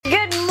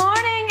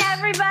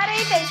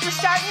for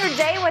starting your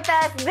day with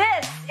us.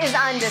 This is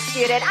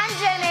Undisputed. I'm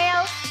Jen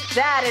Hale.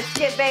 That is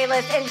Skip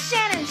Bayless and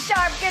Shannon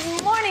Sharp.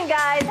 Good morning,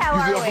 guys. How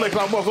are we? You see us flex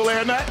our muscle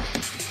last night?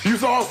 You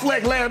saw us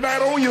flex last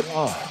night on you?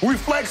 Oh. We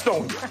flexed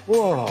on you.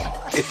 Whoa.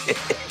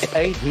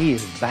 AD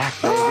is back,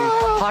 baby.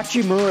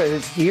 Hachimura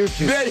is here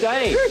to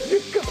stay.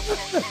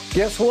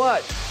 Guess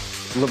what?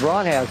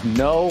 LeBron has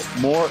no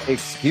more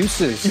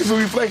excuses. You see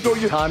we flexed on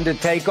you? Time to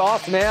take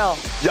off now.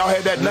 Y'all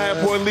had that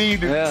 9-point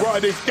lead.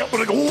 They stepped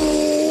on it.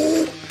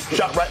 Ooh.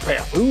 Shot right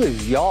past. Who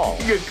is y'all?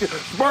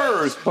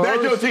 Spurs.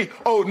 That's your team.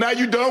 Oh, now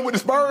you done with the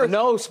Spurs?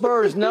 No,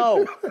 Spurs,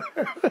 no.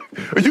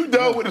 You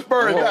done with the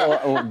Spurs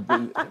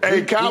now.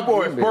 Hey,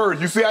 Cowboys, Spurs.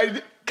 You see how he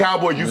did?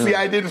 Cowboys, you see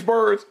how he did the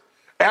Spurs?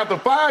 After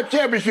 5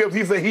 championships,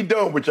 he said he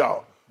done with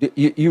y'all.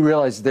 You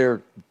realize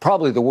they're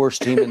probably the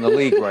worst team in the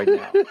league right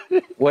now.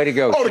 Way to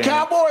go, Oh, the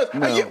Shannon. Cowboys?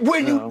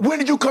 No, When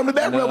did you come to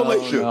that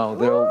revelation? No,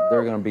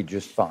 they're going to be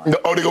just fine.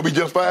 Oh, they're going to be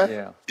just fine?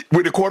 Yeah.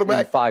 With the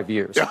quarterback? In 5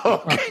 years.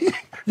 Okay.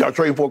 Y'all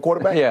trading for a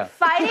quarterback? Yeah.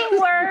 Fighting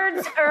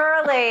words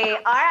early.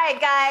 All right,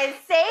 guys,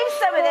 save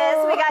some of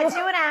this. We got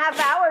 2.5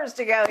 hours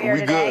to go here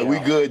today. We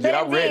good.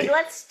 Yeah, I'm ready.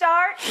 Let's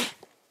start.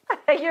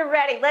 You're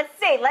ready. Let's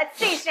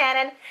see,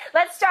 Shannon.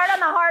 Let's start on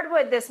the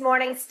hardwood this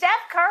morning. Steph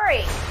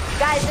Curry.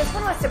 Guys, this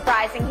one was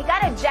surprising. He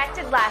got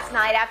ejected last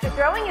night after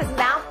throwing his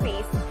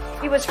mouthpiece.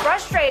 He was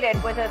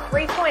frustrated with a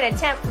 3-point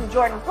attempt from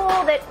Jordan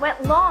Poole that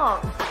went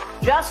long.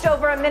 Just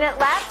over a minute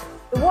left.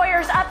 The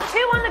Warriors up 2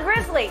 on the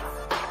Grizzlies.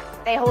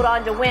 They hold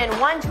on to win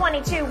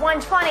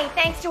 122-120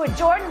 thanks to a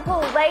Jordan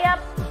Poole layup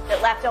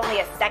that left only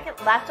a second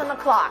left on the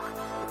clock.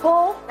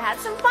 Poole had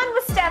some fun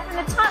with Steph in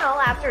the tunnel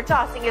after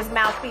tossing his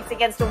mouthpiece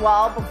against a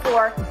wall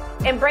before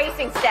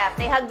embracing Steph.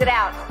 They hugged it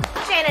out.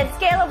 Shannon,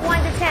 scale of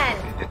 1 to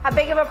 10. How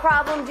big of a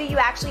problem do you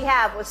actually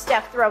have with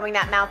Steph throwing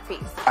that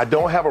mouthpiece? I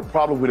don't have a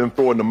problem with him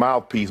throwing the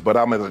mouthpiece, but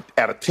I'm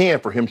at a 10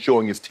 for him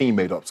showing his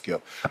teammate up,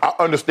 Skip. I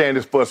understand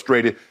his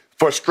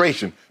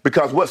frustration,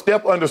 because what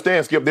Steph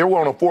understands, Skip, they were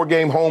on a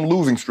 4-game home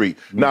losing streak.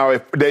 Now,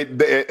 if they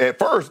at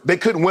first, they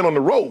couldn't win on the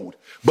road,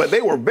 but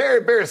they were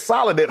very, very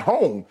solid at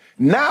home.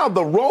 Now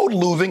the road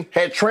losing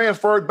had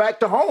transferred back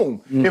to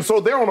home. And so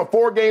they're on a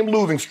 4-game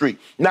losing streak.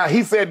 Now,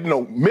 he said,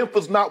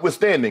 Memphis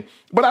notwithstanding,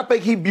 but I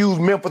think he views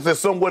Memphis as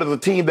somewhat as a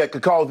team that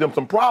could cause them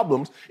some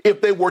problems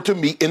if they were to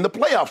meet in the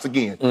playoffs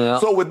again. Yeah.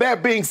 So with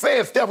that being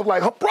said, Steph was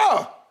like,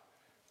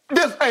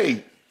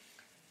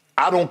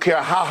 I don't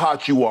care how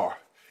hot you are.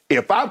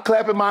 If I'm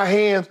clapping my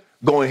hands,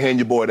 go and hand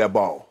your boy that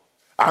ball.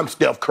 I'm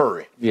Steph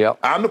Curry. Yep.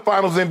 I'm the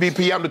finals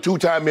MVP. I'm the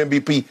 2-time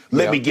MVP.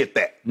 Let me get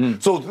that.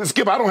 So,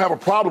 Skip, I don't have a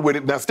problem with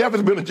it. Now, Steph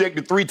has been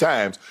ejected 3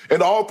 times,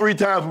 and all 3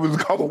 times was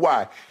because of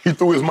why? He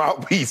threw his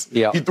mouthpiece.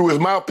 Yep. He threw his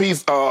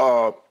mouthpiece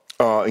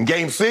in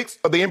Game 6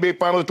 of the NBA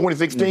Finals of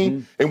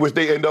 2016, in which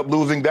they end up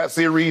losing that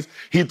series.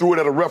 He threw it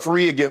at a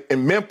referee again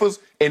in Memphis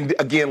and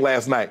again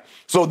last night.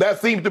 So that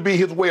seems to be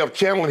his way of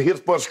channeling his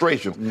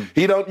frustrations.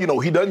 He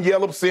doesn't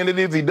yell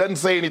obscenities. He doesn't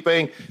say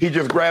anything. He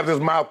just grabs his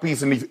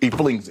mouthpiece and he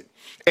flings it.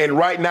 And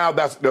right now,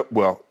 that's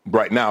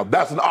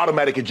an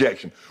automatic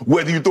ejection.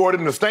 Whether you throw it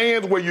in the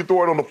stands, whether you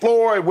throw it on the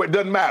floor, it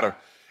doesn't matter.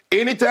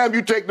 Anytime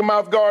you take the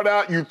mouth guard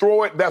out, you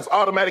throw it, that's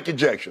automatic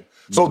ejection.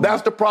 So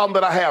that's the problem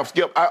that I have,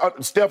 Skip.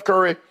 Steph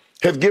Curry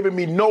has given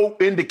me no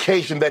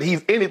indication that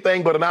he's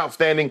anything but an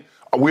outstanding.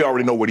 We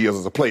already know what he is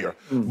as a player.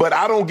 But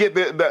I don't get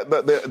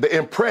the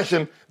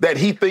impression that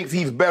he thinks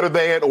he's better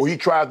than, or he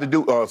tries to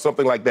do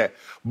something like that.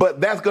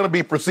 But that's going to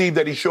be perceived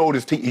that he showed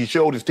his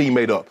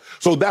teammate up.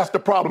 So that's the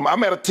problem.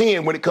 I'm at a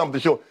 10 when it comes to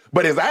show.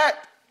 But his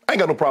act, I ain't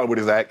got no problem with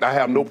his act. I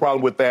have no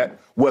problem with that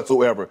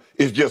whatsoever.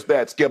 It's just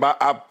that, Skip,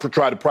 I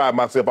try to pride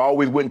myself. I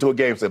always went into a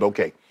game and said,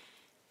 okay,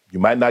 you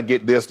might not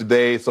get this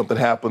today. Something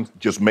happens.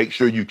 Just make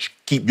sure you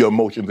keep your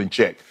emotions in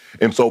check.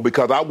 And so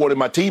because I wanted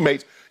my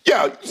teammates,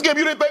 Skip,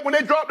 you didn't think when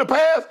they dropped the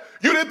pass,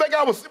 you didn't think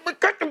I was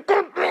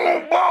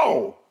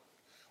ball.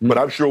 But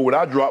I'm sure when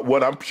I dropped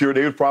one, I'm sure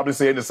they was probably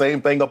saying the same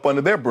thing up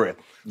under their breath.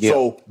 Yeah.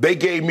 So they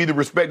gave me the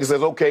respect that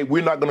says, okay,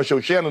 we're not going to show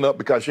Shannon up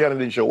because Shannon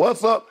didn't show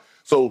us up.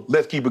 So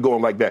let's keep it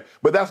going like that.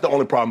 But that's the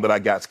only problem that I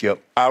got,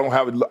 Skip. I don't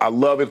have it. I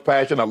love his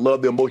passion. I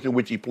love the emotion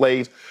which he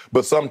plays.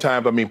 But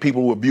sometimes,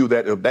 people will view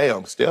that as,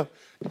 damn, Steph,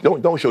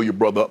 don't show your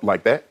brother up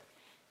like that.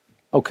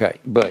 Okay,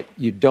 but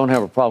you don't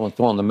have a problem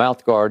throwing the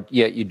mouth guard,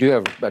 yet you do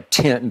have a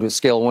 10, to a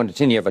scale of 1 to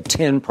 10, you have a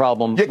 10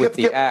 problem with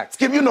the act.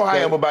 Skip, you know how I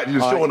am about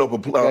just showing up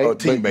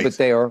teammates. But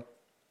they are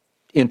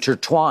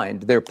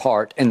intertwined. They're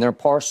part and they're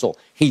parcel.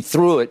 He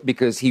threw it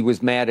because he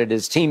was mad at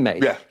his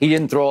teammate. Yeah. He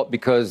didn't throw it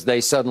because they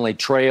suddenly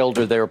trailed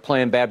or they were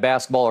playing bad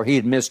basketball or he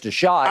had missed a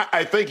shot.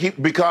 I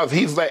think because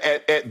he's like,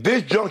 at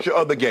this juncture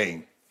of the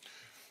game,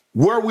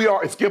 where we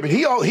are, Skip,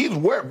 he's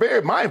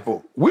very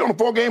mindful. We're on a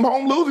 4-game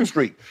home losing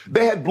streak.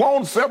 They had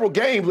blown several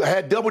games,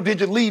 had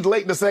double-digit leads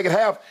late in the second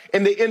half,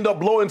 and they end up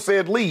blowing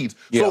said leads.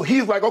 Yeah. So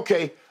he's like,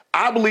 okay,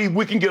 I believe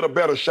we can get a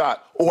better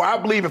shot. Or I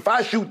believe if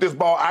I shoot this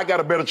ball, I got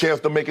a better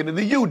chance to make it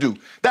than you do.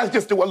 That's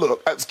just the way,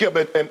 look, Skip,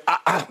 and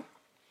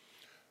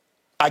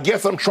I I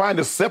guess I'm trying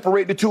to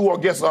separate the two, or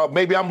I guess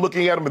maybe I'm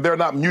looking at them and they're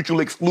not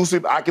mutually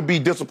exclusive. I could be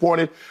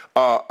disappointed,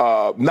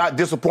 not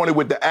disappointed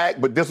with the act,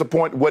 but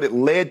disappointed what it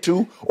led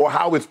to or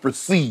how it's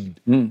perceived.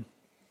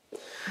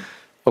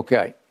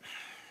 Okay.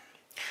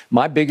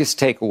 My biggest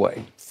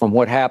takeaway from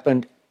what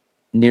happened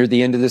near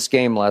the end of this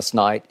game last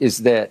night is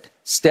that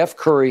Steph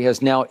Curry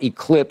has now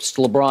eclipsed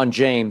LeBron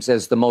James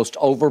as the most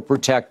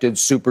overprotected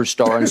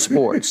superstar in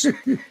sports.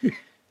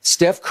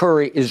 Steph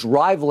Curry is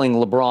rivaling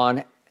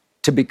LeBron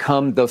to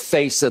become the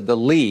face of the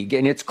league.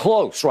 And it's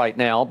close right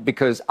now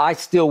because I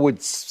still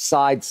would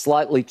side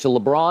slightly to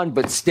LeBron,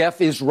 but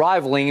Steph is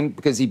rivaling him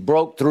because he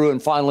broke through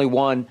and finally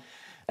won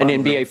an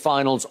NBA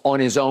Finals on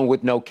his own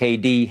with no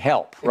KD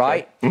help,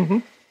 right?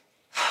 Okay.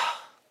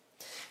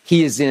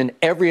 He is in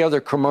every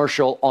other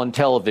commercial on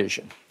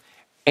television,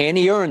 and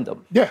he earned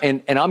them. Yeah.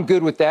 And I'm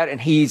good with that,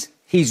 and he's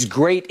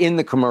great in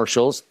the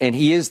commercials, and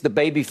he is the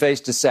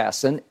baby-faced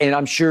assassin, and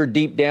I'm sure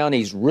deep down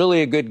he's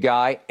really a good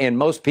guy, and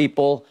most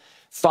people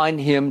find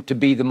him to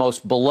be the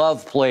most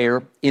beloved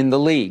player in the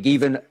league,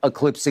 even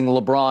eclipsing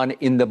LeBron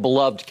in the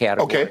beloved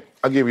category. Okay,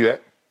 I'll give you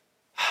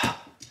that.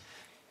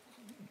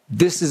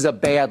 This is a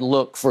bad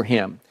look for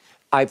him.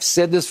 I've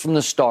said this from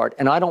the start,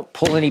 and I don't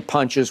pull any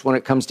punches when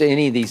it comes to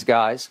any of these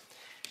guys.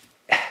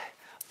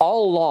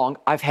 All along,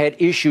 I've had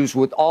issues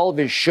with all of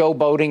his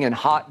showboating and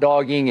hot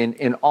dogging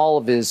and all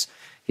of his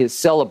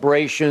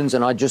celebrations,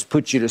 and I just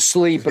put you to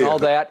sleep and all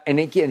that. And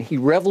again, he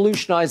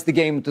revolutionized the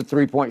game with the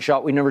three-point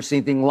shot. We've never seen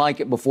anything like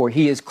it before.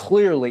 He is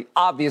clearly,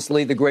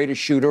 obviously, the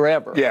greatest shooter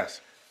ever. Yes.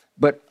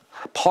 But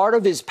part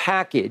of his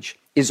package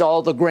is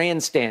all the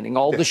grandstanding,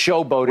 all the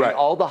showboating,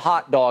 all the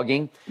hot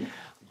dogging,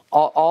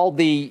 all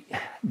the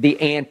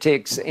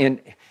antics, and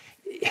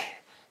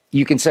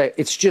you can say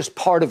it's just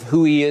part of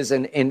who he is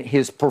and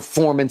his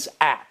performance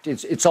act.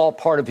 It's all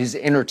part of his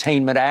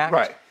entertainment act.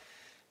 Right.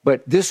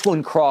 But this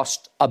one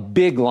crossed a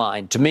big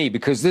line to me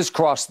because this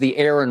crossed the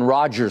Aaron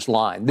Rodgers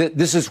line.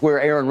 This is where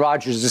Aaron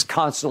Rodgers is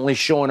constantly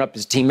showing up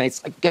his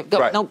teammates, like,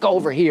 don't go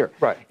over here.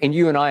 Right. And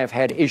you and I have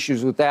had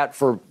issues with that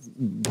for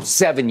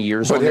 7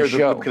 years on the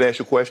show. Can I ask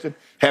you a question?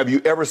 Have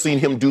you ever seen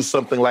him do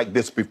something like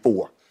this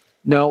before?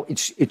 No,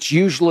 it's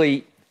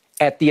usually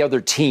at the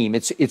other team.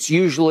 It's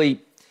usually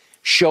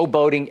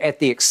showboating at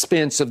the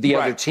expense of the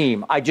other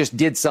team. I just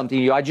did something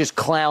to you. I just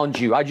clowned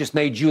you. I just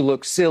made you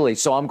look silly.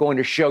 So I'm going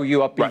to show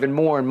you up even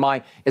more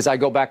as I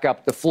go back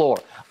up the floor.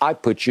 I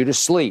put you to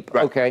sleep.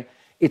 Right. Okay.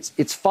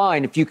 It's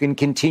fine if you can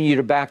continue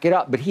to back it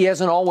up. But he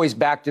hasn't always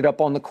backed it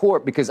up on the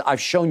court because I've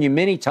shown you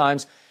many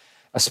times,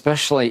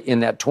 especially in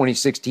that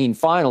 2016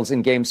 finals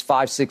in games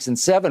 5, 6, and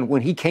 7,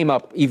 when he came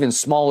up even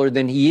smaller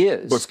than he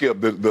is. But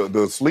Skip,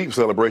 the sleep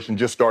celebration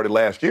just started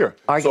last year.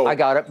 I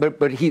got it,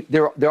 but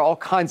there are all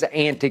kinds of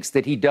antics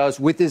that he does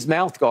with his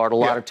mouth guard a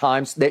lot of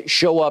times that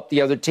show up the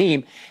other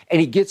team,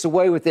 and he gets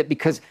away with it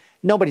because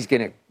nobody's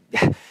going to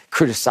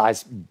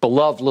criticize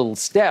beloved little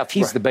Steph.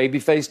 He's the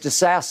baby-faced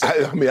assassin.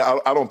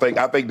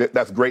 I think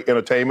that's great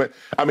entertainment.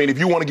 I mean, if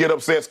you want to get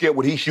upset, Skip,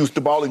 when he shoots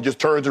the ball and just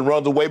turns and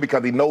runs away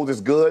because he knows it's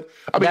good.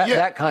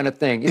 That kind of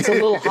thing. It's a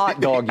little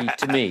hot doggy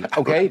to me,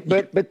 okay?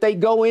 But they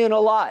go in a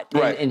lot.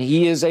 Right. And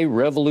he is a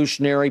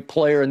revolutionary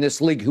player in this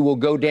league who will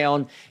go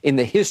down in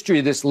the history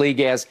of this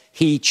league as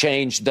he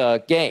changed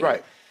the game.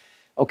 Right.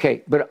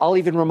 Okay, but I'll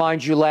even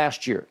remind you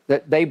last year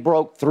that they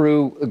broke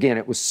through, again,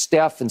 it was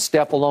Steph and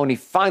Steph alone. He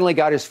finally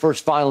got his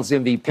first finals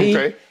MVP.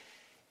 Okay.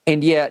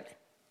 And yet,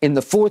 in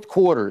the fourth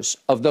quarters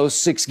of those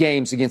 6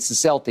 games against the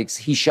Celtics,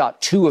 he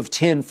shot 2 of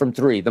 10 from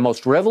 3. The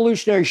most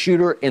revolutionary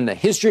shooter in the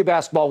history of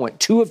basketball went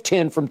 2 of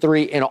 10 from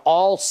 3 in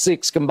all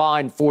 6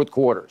 combined fourth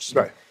quarters.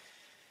 Right.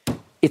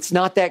 It's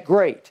not that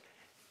great.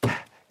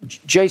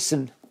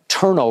 Jason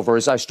Turnover,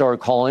 as I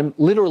started calling him,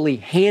 literally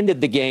handed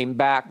the game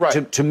back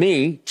to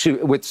me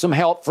with some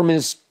help from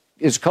his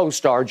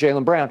co-star,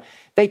 Jaylen Brown.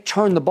 They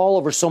turned the ball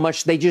over so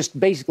much, they just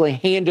basically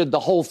handed the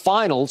whole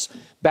finals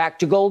back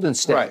to Golden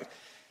State. Right.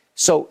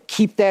 So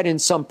keep that in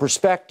some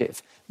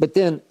perspective. But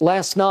then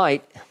last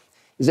night,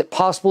 is it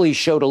possible he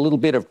showed a little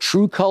bit of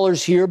true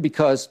colors here?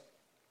 Because,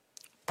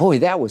 boy,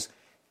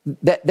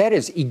 that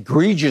is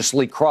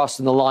egregiously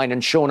crossing the line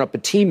and showing up a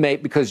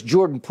teammate because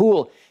Jordan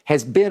Poole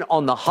has been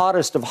on the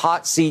hottest of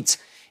hot seats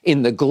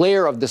in the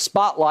glare of the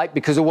spotlight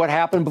because of what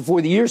happened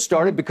before the year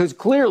started, because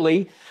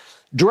clearly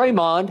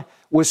Draymond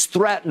was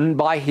threatened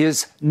by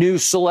his new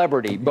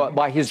celebrity,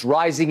 by his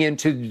rising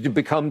to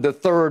become the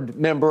third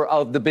member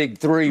of the Big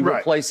Three,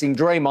 replacing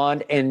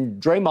Draymond, and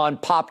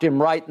Draymond popped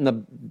him right in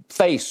the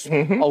face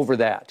over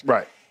that.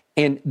 Right.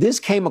 And this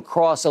came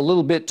across a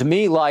little bit to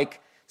me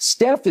like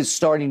Steph is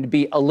starting to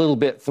be a little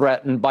bit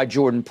threatened by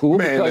Jordan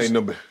Poole.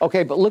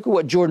 Okay, but look at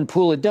what Jordan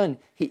Poole had done.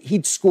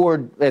 He'd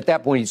scored, at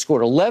that point, he'd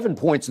scored 11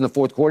 points in the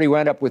fourth quarter. He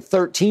wound up with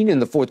 13 in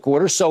the fourth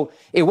quarter. So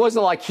it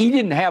wasn't like he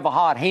didn't have a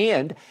hot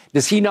hand.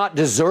 Does he not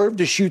deserve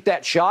to shoot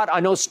that shot? I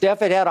know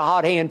Steph had a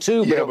hot hand,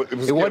 too, but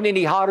it wasn't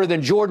any hotter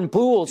than Jordan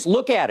Poole's.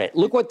 Look at it.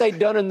 Look what they'd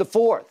done in the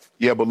fourth.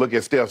 Yeah, but look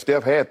at Steph.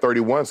 Steph had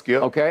 31,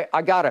 Skip. Okay,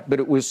 I got it. But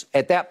it was,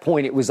 at that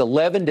point, it was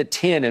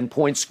 11-10 in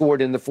points scored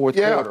in the fourth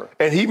quarter.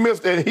 And he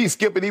missed, and he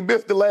skipped, and he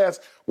missed the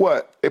last,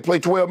 they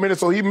played 12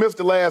 minutes, so he missed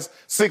the last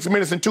 6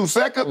 minutes and 2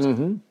 seconds.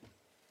 Mm-hmm.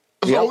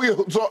 So, yep.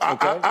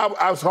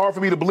 It's hard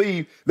for me to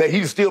believe that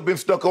he's still been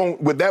stuck on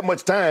with that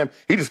much time.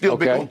 He's still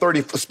been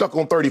stuck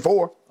on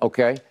 34.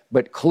 Okay,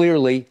 but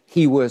clearly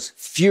he was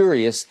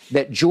furious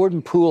that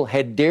Jordan Poole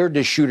had dared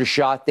to shoot a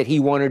shot that he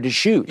wanted to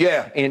shoot.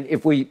 Yeah. And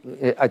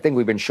I think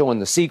we've been showing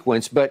the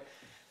sequence, but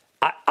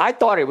I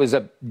thought it was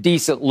a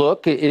decent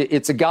look.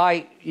 It's a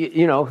guy,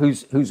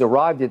 who's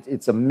arrived.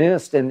 It's a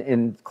miss,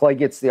 and Clay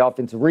gets the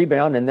offensive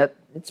rebound, and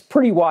it's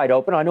pretty wide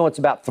open. I know it's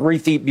about 3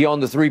 feet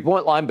beyond the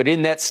three-point line, but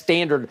isn't that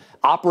standard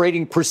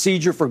operating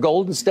procedure for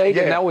Golden State?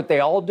 Yeah. Isn't that what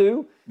they all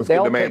do? They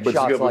all take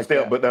shots like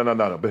that. But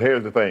no. But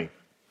here's the thing.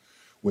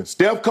 When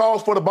Steph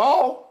calls for the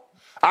ball,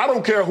 I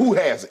don't care who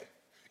has it.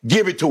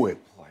 Give it to him.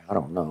 I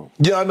don't know.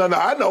 Yeah, no,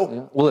 I know.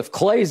 Yeah. Well, if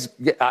Clay's,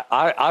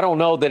 I don't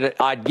know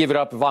that I'd give it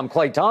up if I'm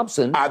Klay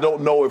Thompson. I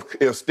don't know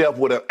if Steph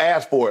would have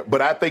asked for it,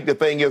 but I think the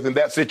thing is, in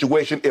that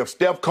situation, if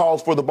Steph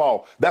calls for the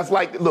ball, that's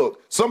like,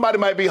 look, somebody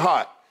might be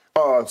hot,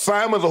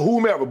 Simons or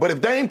whomever, but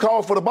if Dame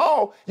calls for the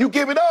ball, you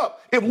give it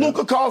up. If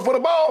Luka calls for the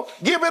ball,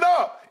 give it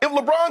up. If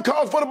LeBron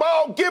calls for the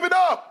ball, give it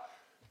up.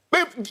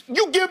 If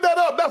you give that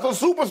up, that's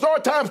a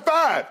superstar times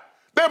 5.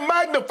 They're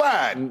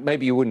magnified.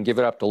 Maybe you wouldn't give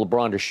it up to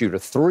LeBron to shoot a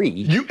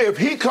 3. If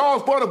he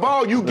calls for the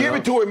ball, you give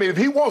it to him. And if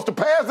he wants to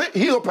pass it,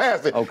 he'll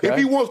pass it. Okay. If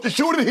he wants to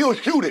shoot it, he'll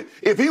shoot it.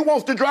 If he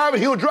wants to drive it,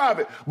 he'll drive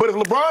it. But if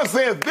LeBron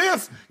says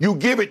this, you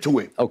give it to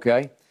him.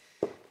 Okay.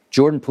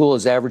 Jordan Poole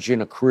is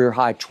averaging a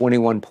career-high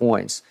 21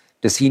 points.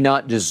 Does he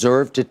not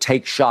deserve to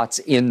take shots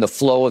in the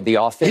flow of the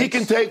offense? He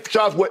can take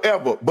shots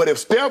wherever. But if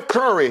Steph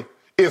Curry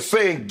is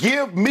saying,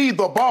 give me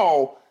the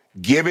ball,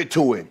 give it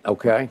to him.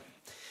 Okay.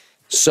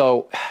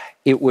 So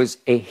it was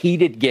a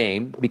heated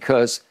game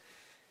because,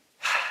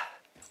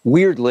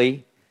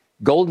 weirdly,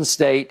 Golden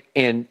State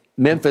and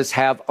Memphis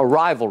have a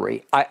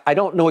rivalry. I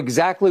don't know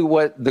exactly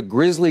what the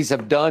Grizzlies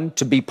have done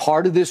to be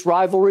part of this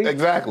rivalry.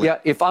 Exactly. Yeah,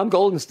 if I'm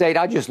Golden State,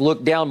 I just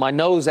look down my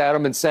nose at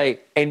them and say,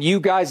 and you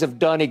guys have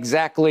done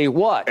exactly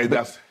what?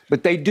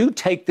 But they do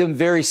take them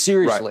very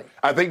seriously. Right.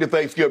 I think the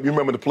thing, Skip, you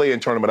remember the play-in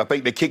tournament. I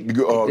think they kicked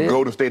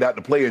Golden State out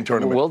the play-in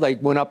tournament. Well, they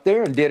went up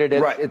there and did it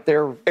at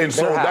their And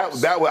so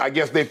house. that I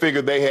guess they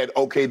figured they had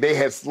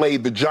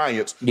slayed the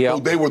Giants. Yep. So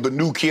they were the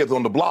new kids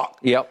on the block.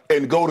 Yep.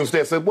 And Golden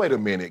State said, wait a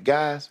minute,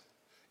 guys.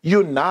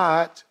 You're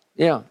not.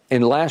 Yeah,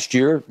 and last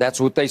year,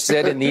 that's what they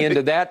said in the end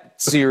of that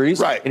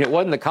series. Right. And it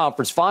wasn't the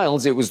conference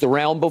finals, it was the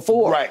round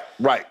before.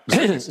 Right.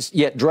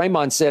 Yet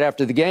Draymond said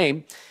after the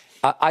game,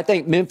 I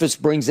think Memphis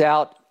brings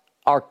out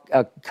our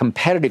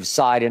competitive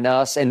side in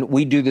us, and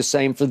we do the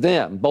same for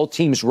them. Both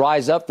teams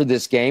rise up for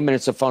this game, and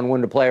it's a fun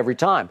one to play every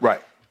time. Right.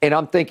 And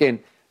I'm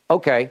thinking,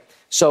 okay,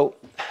 so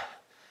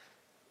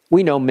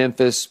we know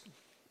Memphis.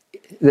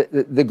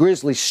 The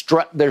Grizzlies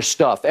strut their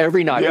stuff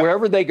every night. Yeah.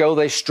 Wherever they go,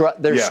 they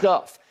strut their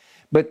stuff.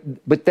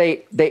 But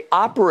they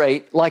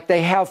operate like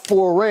they have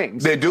 4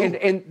 rings. They do.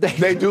 And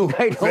they don't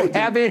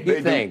have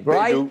anything,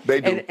 right? They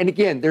do. And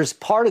again, there's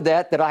part of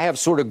that I have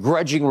sort of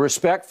grudging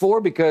respect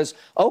for because,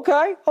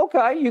 okay,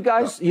 you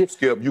guys.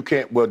 Skip, you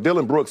can't. Well,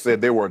 Dylan Brooks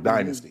said they were a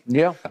dynasty.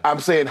 Yeah.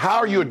 I'm saying, how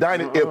are you a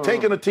dynasty?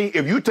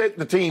 If you take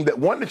the team that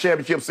won the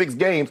championship 6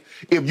 games,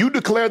 if you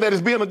declare that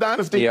as being a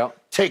dynasty,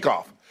 take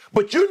off.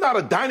 But you're not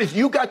a dynasty.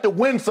 You got to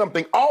win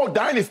something. All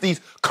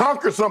dynasties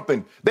conquer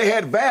something. They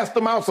had vast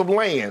amounts of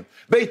land.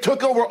 They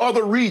took over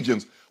other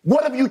regions.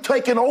 What have you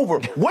taken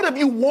over? What have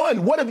you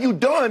won? What have you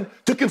done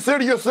to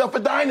consider yourself a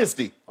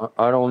dynasty?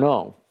 I don't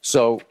know.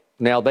 So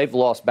now they've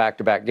lost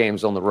back-to-back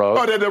games on the road.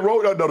 The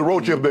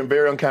road trip has been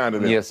very unkind to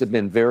them. Yes, it's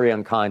been very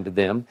unkind to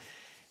them.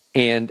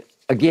 And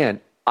again,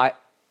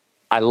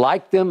 I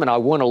like them and I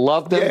want to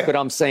love them, but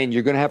I'm saying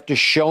you're going to have to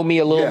show me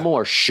a little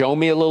more. Show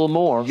me a little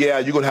more. Yeah,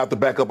 you're going to have to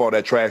back up all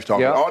that trash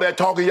talking. Yeah. All that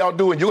talking y'all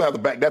doing, you're going to have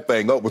to back that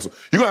thing up. You're going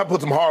to have to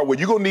put some hardware.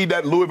 You're going to need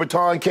that Louis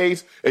Vuitton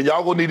case, and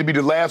y'all going to need to be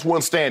the last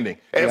one standing.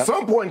 At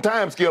some point in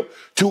time, Skip,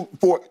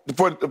 for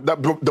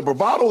the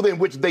bravado in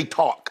which they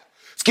talk.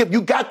 Skip,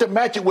 you got to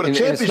match it with a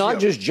championship. It's not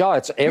just Ja,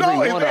 it's every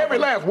one of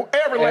them.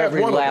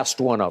 Every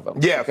last one of them.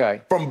 Yes.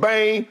 Okay. From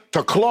Bain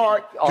to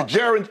Clark to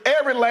Jaren,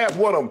 every last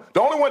one of them. The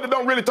only one that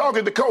don't really talk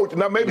is the coach.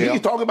 Now, maybe he's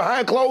talking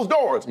behind closed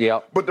doors. Yeah.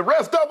 But the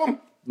rest of them,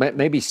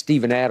 Maybe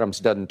Steven Adams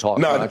doesn't talk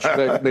much,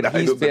 but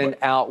he's been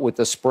out with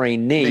a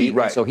sprained knee,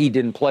 right. So he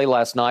didn't play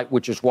last night,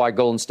 which is why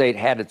Golden State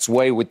had its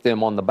way with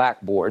them on the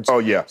backboards. Oh,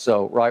 yeah.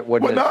 So, right,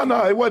 wasn't it?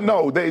 No, it wasn't.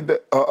 No, they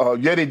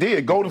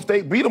did. Golden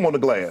State beat them on the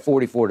glass.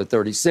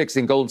 44-36,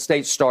 and Golden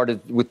State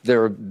started with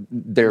their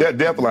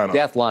death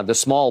lineup. The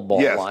small ball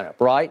lineup,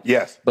 right?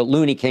 Yes. But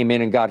Looney came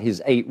in and got his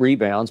 8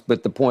 rebounds,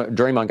 but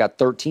Draymond got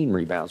 13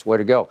 rebounds. Way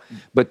to go.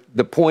 But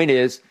the point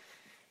is,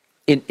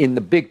 in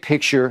the big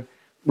picture,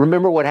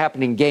 remember what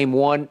happened in Game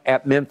 1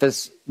 at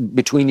Memphis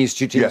between these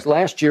two teams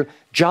last year?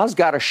 Ja's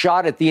got a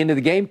shot at the end of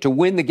the game to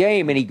win the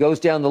game, and he goes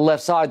down the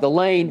left side of the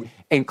lane,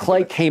 and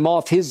Clay came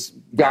off. His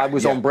guy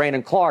was on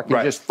Brandon Clark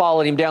and just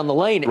followed him down the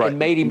lane and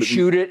made him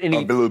shoot it. And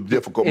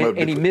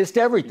he missed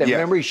everything. Yes.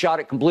 Remember, he shot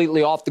it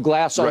completely off the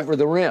glass over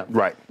the rim.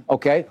 Right.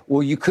 Okay.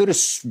 Well, you could have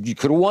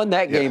won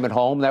that game at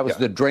home. That was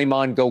the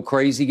Draymond go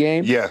crazy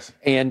game. Yes.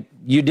 And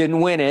you didn't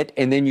win it,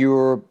 and then you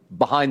were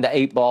behind the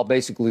 8 ball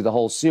basically the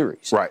whole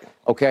series. Right.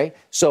 Okay.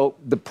 So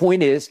the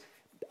point is,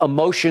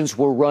 emotions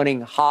were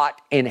running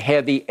hot and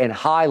heavy and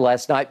high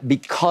last night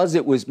because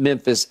it was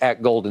Memphis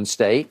at Golden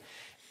State,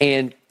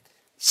 and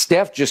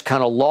Steph just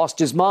kind of lost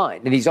his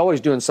mind, and he's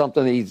always doing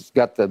something. He's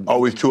got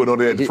always chewing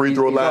on it at the free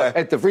throw line.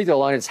 At the free throw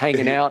line, it's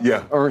hanging out.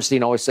 Yeah.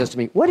 Ernestine always says to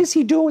me, "What is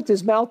he doing with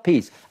his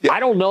mouthpiece?" Yeah. I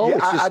don't know.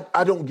 Yeah,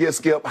 I don't get,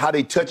 Skip, how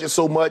they touch it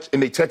so much,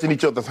 and they touching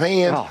each other's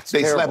hands. Oh,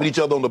 they terrible. slapping each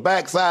other on the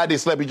backside. They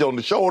slap each other on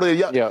the shoulder.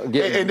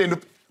 And then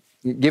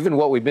given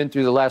what we've been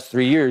through the last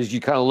 3 years,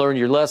 you kind of learn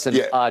your lesson.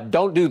 Yeah.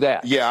 Don't do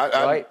that. Yeah.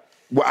 Right?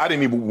 Well, I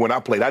didn't even, when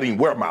I played, I didn't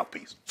wear a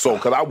mouthpiece. So,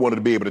 because I wanted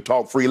to be able to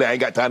talk freely. I ain't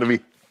got time to be.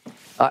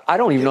 I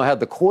don't even know how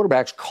the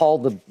quarterbacks call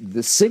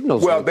the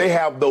signals. Well, they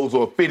have those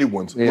fitted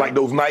ones, like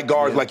those night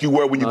guards like you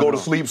wear when you go to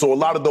sleep. So a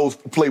lot of those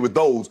play with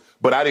those,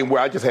 but I didn't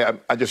wear.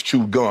 I just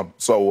chewed gum.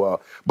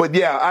 So, but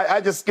yeah,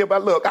 I just skip.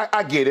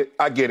 I get it.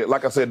 I get it.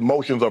 Like I said,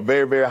 emotions are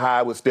very, very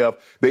high with Steph.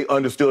 They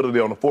understood it.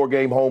 They're on a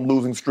 4-game home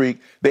losing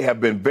streak. They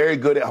have been very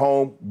good at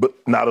home, but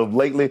not of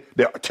lately.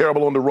 They're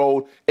terrible on the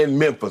road. In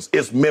Memphis,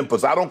 it's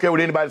Memphis. I don't care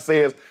what anybody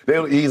says.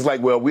 He's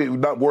like, well, we're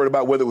not worried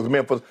about whether it was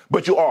Memphis,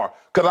 but you are.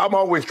 Because I'm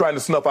always trying to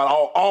snuff out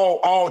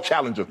all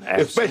challengers,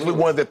 especially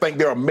ones that think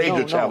they're a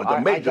major challenge, a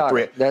major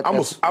threat. I'm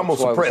going to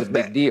suppress that.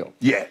 Big deal.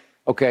 Yeah.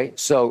 Okay,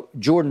 so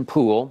Jordan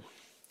Poole,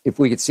 if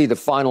we could see the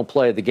final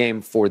play of the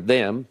game for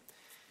them,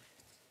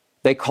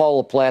 they call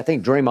a play. I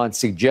think Draymond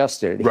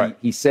suggested it. Right.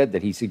 He said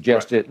that he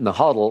suggested it in the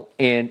huddle,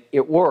 and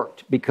it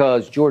worked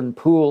because Jordan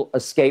Poole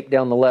escaped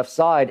down the left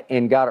side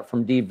and got it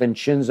from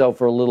DiVincenzo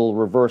for a little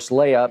reverse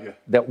layup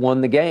that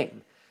won the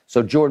game.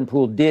 So Jordan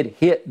Poole did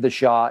hit the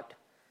shot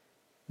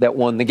that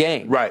won the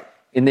game. Right.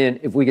 And then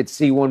if we could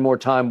see one more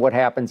time what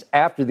happens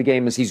after the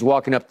game as he's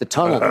walking up the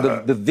tunnel.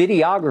 The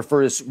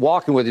videographer is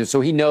walking with him, so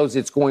he knows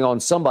it's going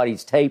on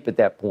somebody's tape at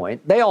that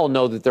point. They all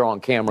know that they're on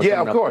camera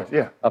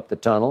up the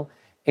tunnel.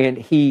 And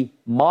he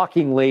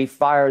mockingly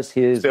fires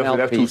his Steph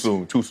mouthpiece. That's too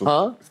soon. Too soon.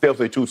 Huh? Steph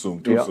say too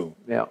soon. Too soon.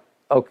 Yeah.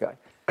 Okay.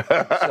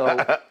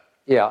 So,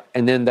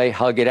 and then they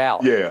hug it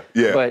out. Yeah.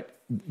 But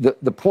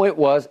the point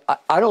was,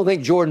 I don't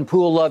think Jordan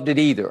Poole loved it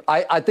either.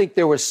 I think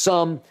there was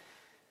some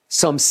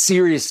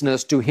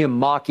seriousness to him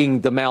mocking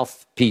the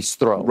mouthpiece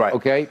throw,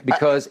 okay?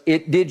 Because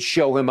it did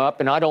show him up,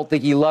 and I don't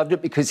think he loved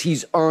it because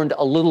he's earned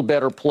a little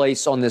better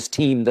place on this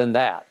team than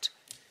that.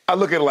 I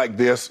look at it like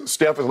this.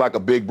 Steph is like a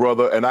big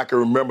brother, and I can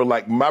remember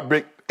like my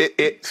big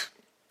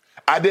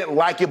I didn't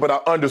like it, but I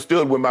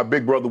understood when my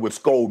big brother would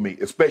scold me,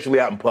 especially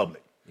out in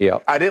public. Yeah.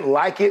 I didn't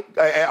like it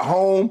at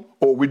home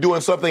or we're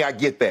doing something, I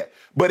get that.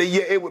 But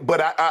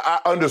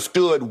I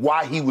understood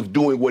why he was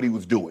doing what he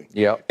was doing.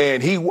 Yeah.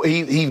 And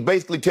he's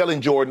basically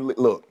telling Jordan,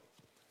 look,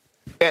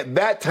 at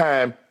that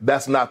time,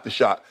 that's not the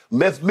shot.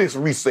 Let's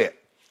reset.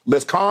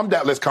 Let's calm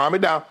down. Let's calm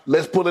it down.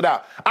 Let's pull it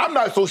out. I'm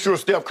not so sure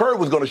Steph Curry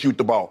was going to shoot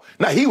the ball.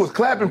 Now, he was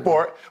clapping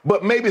for it,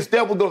 but maybe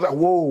Steph was going to say,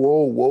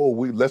 whoa.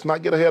 Let's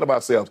not get ahead of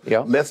ourselves.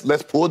 Yeah.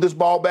 Let's pull this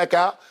ball back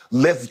out.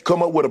 Let's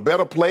come up with a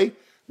better play.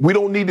 We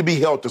don't need to be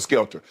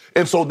helter-skelter.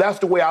 And so that's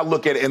the way I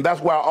look at it. And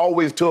that's why I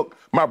always took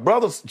my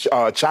brother's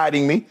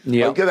chiding me.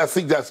 Because I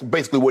think that's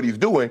basically what he's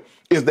doing,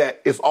 is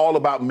that it's all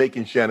about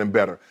making Shannon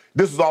better.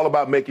 This is all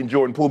about making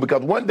Jordan Poole,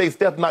 because one day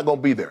Steph's not going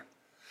to be there.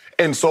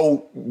 And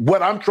so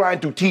what I'm trying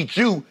to teach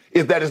you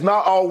is that it's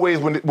not always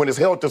when it's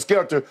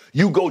helter-skelter,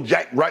 you go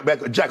jack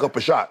up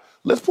a shot.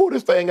 Let's pull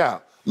this thing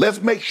out.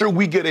 Let's make sure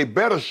we get a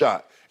better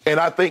shot. And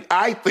I think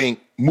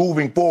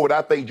moving forward,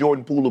 I think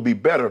Jordan Poole will be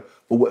better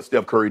for what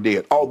Steph Curry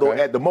did. Although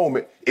at the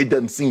moment, it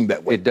doesn't seem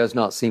that way. It does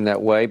not seem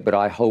that way, but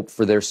I hope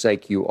for their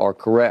sake you are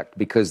correct,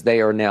 because they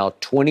are now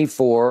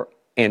 24-24.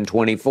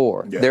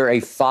 Yeah. They're a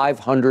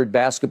 500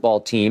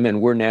 basketball team,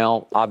 and we're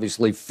now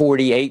obviously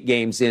 48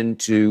 games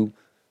into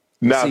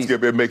now,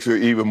 Skip, it makes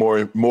it even more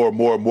and more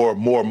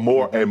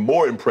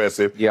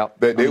impressive that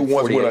they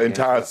once won an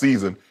entire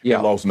season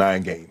and lost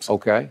 9 games.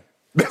 Okay.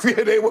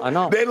 I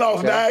know. They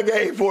lost 9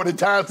 games for the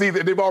entire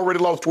season. They've already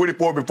lost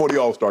 24 before the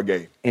All-Star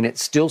game. And it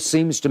still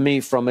seems to me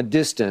from a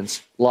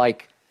distance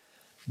like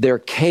their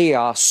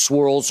chaos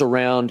swirls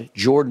around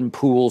Jordan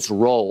Poole's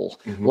role.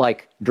 Mm-hmm.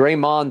 Like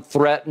Draymond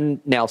threatened,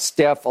 now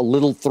Steph a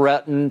little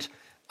threatened,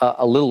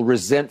 a little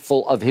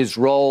resentful of his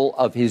role,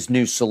 of his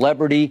new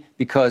celebrity,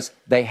 because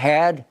they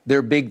had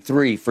their big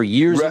three for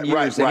years and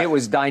years, and it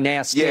was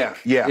dynastic.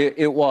 Yeah.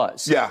 It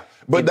was. Yeah.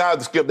 But now,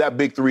 Skip, that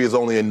big three is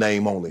only in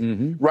name only.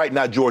 Mm-hmm. Right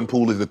now, Jordan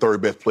Poole is the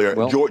third best player.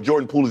 Well,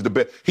 Jordan Poole is the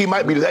best. He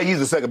might be. He's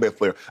the second best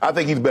player. I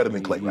think he's better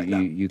than Klay right now.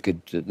 You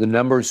could. The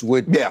numbers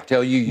would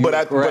tell you. But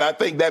I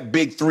think that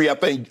big three. I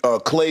think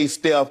Klay,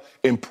 Steph,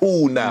 and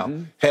Poole now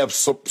have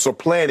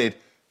supplanted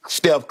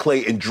Steph,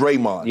 Clay, and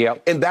Draymond.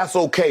 Yep. And that's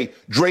okay.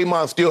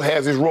 Draymond still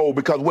has his role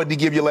because what did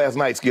he give you last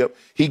night, Skip?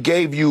 He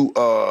gave you,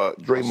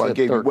 Draymond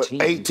gave 13. You what,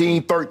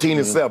 18, 13,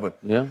 and 7.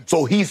 Yeah.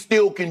 So he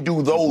still can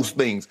do those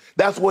things.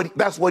 That's what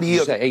he is.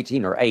 You say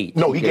 18 or 8?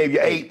 No, he gave you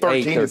 8,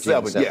 13, and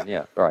 7.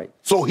 Yeah, right.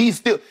 So he's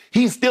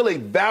still a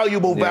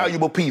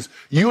valuable piece.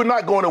 You're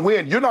not going to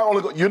win. You're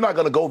not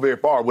going to go very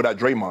far without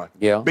Draymond.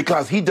 Yeah.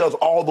 Because he does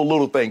all the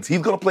little things.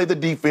 He's going to play the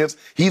defense.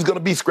 He's going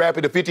to be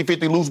scrappy, the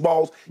 50-50 loose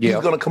balls. He's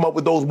going to come up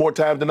with those more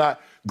times than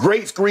not.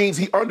 Great screens.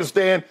 He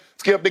understands.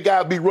 Skip, the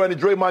guy be running.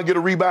 Draymond get a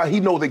rebound. He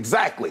knows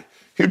exactly.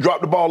 He'll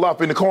drop the ball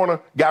off in the corner.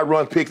 Guy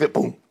runs, picks it,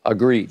 boom.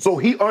 Agreed. So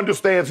he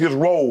understands his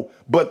role,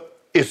 but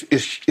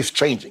it's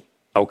changing.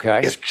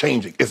 Okay. It's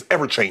changing. It's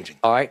ever changing.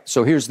 All right.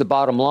 So here's the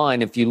bottom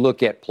line. If you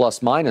look at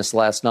plus minus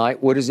last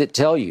night, what does it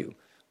tell you?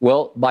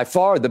 Well, by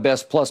far the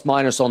best plus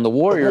minus on the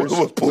Warriors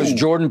was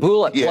Jordan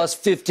Poole at plus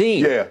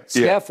 15. Yeah.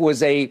 Steph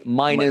was a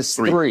minus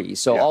 3.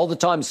 So all the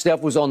time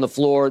Steph was on the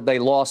floor, they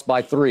lost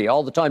by 3.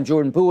 All the time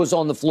Jordan Poole was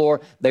on the floor,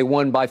 they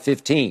won by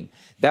 15.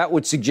 That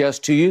would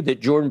suggest to you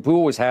that Jordan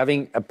Poole was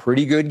having a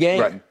pretty good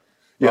game. Right.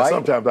 Yeah, right?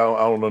 Sometimes I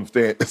don't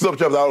understand.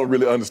 Sometimes I don't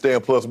really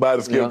understand plus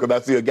minus skill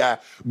because I see a guy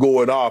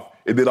going off,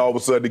 and then all of a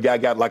sudden the guy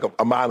got like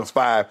a minus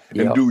 5,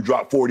 and dude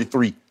dropped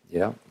 43.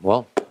 Yeah,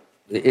 well,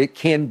 it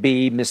can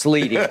be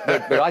misleading,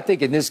 but I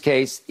think in this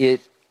case,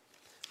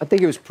 I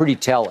think it was pretty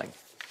telling.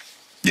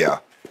 Yeah,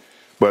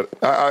 but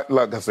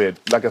like I said,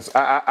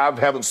 I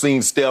haven't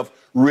seen Steph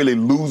really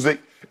lose it.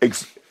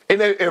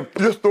 And if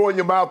just throwing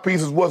your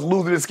mouthpiece is what's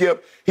losing it,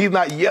 Skip, he's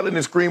not yelling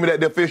and screaming at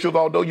the officials,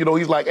 although,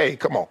 he's like, hey,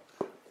 come on.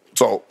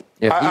 So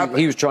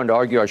he was trying to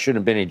argue I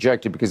shouldn't have been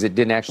ejected because it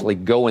didn't actually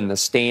go in the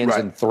stands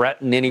and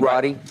threaten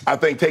anybody. Right. I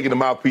think taking the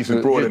mouthpiece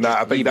and throwing it now,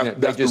 I think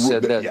that's just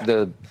the said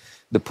that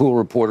the Poole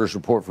reporter's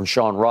report from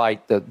Sean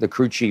Wright, the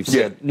crew chief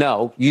said,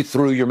 no, you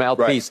threw your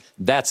mouthpiece. Right.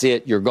 That's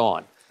it. You're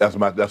gone. That's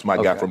my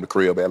guy from the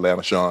crib,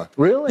 Atlanta, Sean.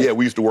 Really? Yeah,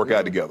 we used to work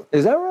out together.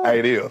 Is that right?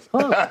 It is.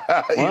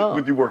 Huh. Wow.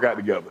 We work out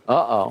together.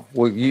 Uh-oh.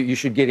 Well, you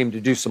should get him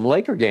to do some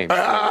Laker games.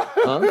 As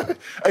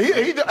a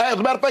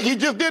matter of fact, he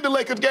just did the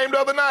Lakers game the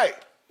other night.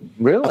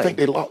 Really? I think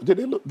they lost.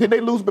 Did they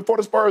lose before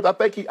the Spurs? I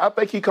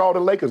think he called the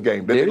Lakers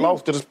game. They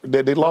lost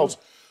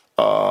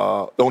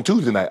on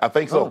Tuesday night. I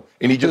think so. Oh.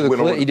 And he just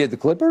went over. He did the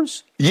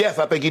Clippers? Yes,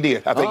 I think he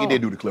did. I think he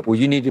did do the Clippers. Well,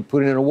 you need to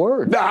put in a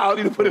word. No, I don't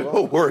need to put in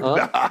no word.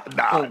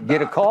 Nah.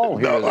 Get a call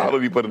here. No, I don't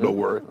need to put in no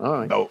word. All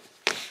right. No.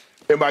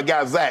 And my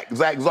guy, Zach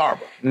Zarba.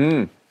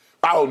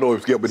 I don't know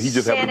if Skip, but he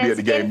just happened to be at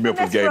the game,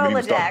 Memphis game. And he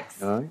was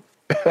talking. All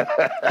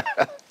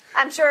right.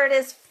 I'm sure it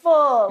is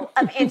full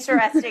of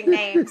interesting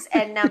names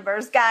and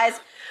numbers. Guys,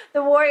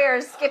 the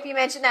Warriors, Skip, you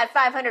mentioned that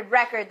 500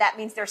 record. That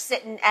means they're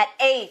sitting at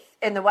 8th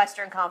in the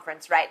Western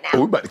Conference right now.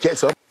 We're about to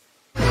catch up.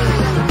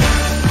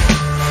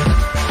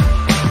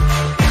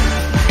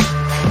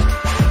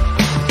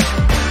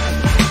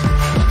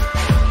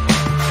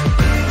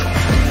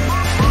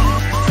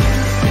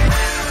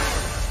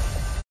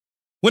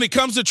 When it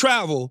comes to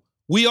travel,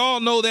 we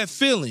all know that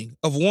feeling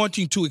of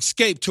wanting to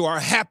escape to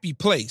our happy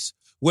place,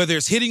 whether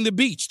it's hitting the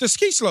beach, the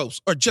ski slopes,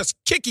 or just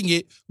kicking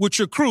it with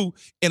your crew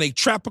in a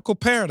tropical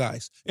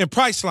paradise. And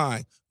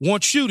Priceline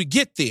wants you to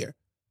get there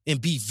and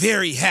be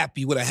very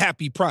happy with a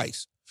happy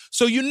price,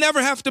 so you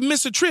never have to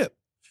miss a trip.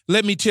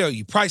 Let me tell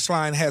you,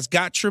 Priceline has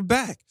got your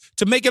back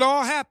to make it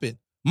all happen.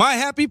 My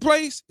happy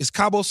place is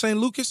Cabo San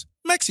Lucas,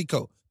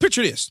 Mexico.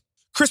 Picture this: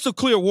 crystal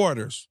clear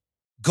waters,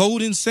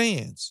 golden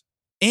sands,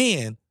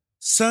 and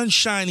sun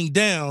shining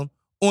down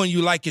on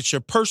you like it's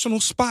your personal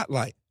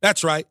spotlight.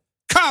 That's right.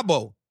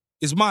 Cabo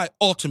is my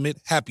ultimate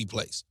happy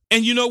place.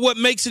 And you know what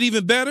makes it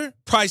even better?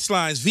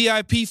 Priceline's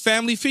VIP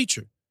family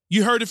feature.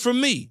 You heard it from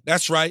me.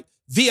 That's right.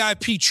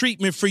 VIP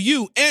treatment for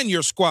you and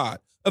your squad.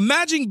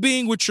 Imagine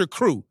being with your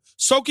crew,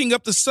 soaking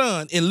up the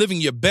sun and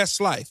living your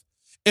best life.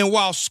 And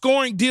while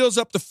scoring deals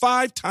up to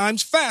 5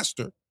 times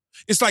faster,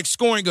 it's like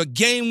scoring a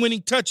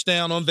game-winning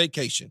touchdown on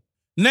vacation.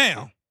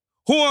 Now,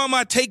 who am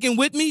I taking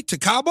with me to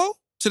Cabo?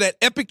 To that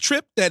epic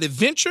trip, that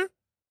adventure?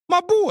 My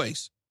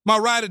boys, my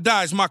ride or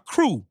dies, my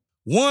crew,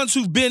 ones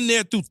who've been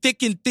there through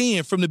thick and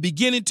thin from the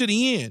beginning to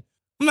the end.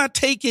 I'm not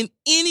taking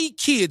any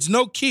kids,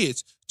 no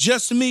kids,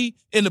 just me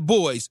and the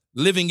boys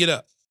living it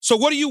up. So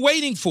what are you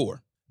waiting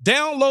for?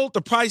 Download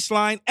the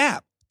Priceline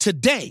app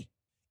today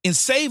and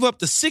save up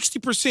to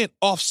 60%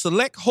 off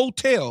select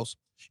hotels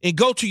and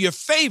go to your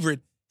favorite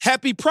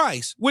happy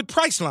price with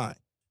Priceline.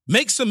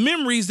 Make some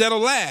memories that'll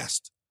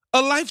last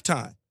a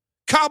lifetime.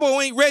 Cabo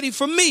ain't ready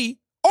for me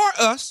or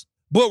us,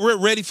 but we're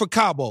ready for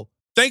Cabo.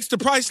 Thanks to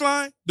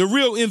Priceline, the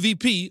real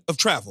MVP of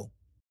travel.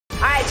 All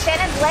right,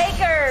 Shannon,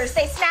 Lakers,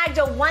 they snagged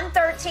a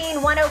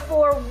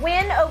 113-104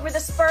 win over the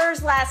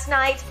Spurs last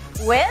night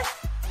with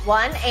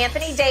one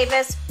Anthony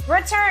Davis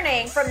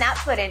returning from that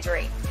foot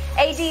injury.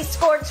 AD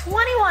scored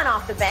 21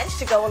 off the bench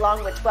to go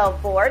along with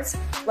 12 boards.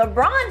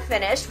 LeBron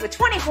finished with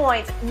 20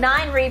 points,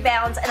 9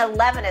 rebounds, and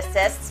 11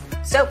 assists.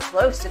 So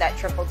close to that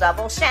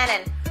triple-double.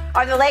 Shannon,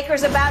 Are the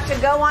Lakers about to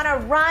go on a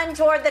run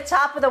toward the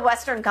top of the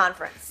Western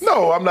Conference?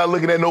 No, I'm not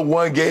looking at no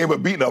one game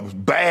of beating up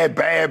bad.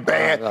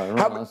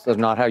 That's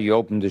not how you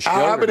opened the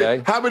show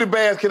today. How many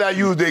bads can I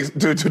use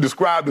to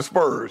describe the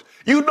Spurs?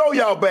 You know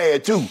y'all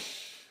bad, too.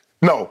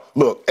 No,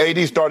 look, AD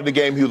started the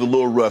game, he was a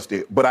little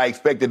rusty, but I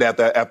expected that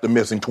after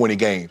missing 20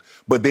 games.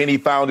 But then he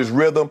found his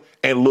rhythm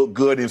and looked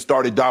good and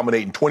started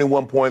dominating.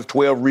 21 points,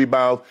 12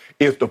 rebounds.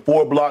 It's the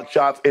 4 block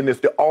shots, and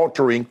it's the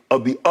altering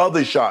of the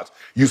other shots.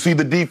 You see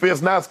the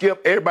defense now,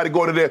 Skip? Everybody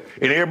going to there,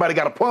 and everybody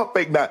got a pump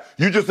fake now.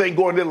 You just ain't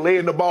going there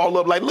laying the ball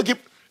up like, look at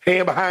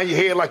hand behind your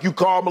head like you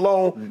Karl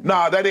Malone. Mm-hmm.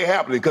 Nah, that ain't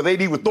happening because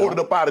AD was throwing it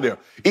up out of there.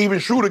 Even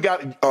Schroeder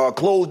got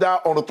closed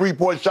out on a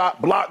 3-point shot,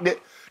 blocked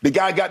it. The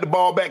guy got the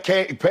ball back,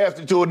 passed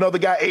it to another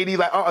guy, AD,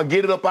 like,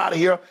 get it up out of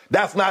here.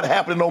 That's not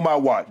happening on my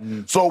watch.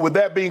 Mm. So with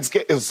that being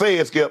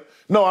said, Skip,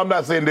 no, I'm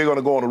not saying they're going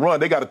to go on a run.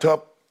 They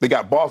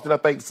got Boston, I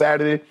think,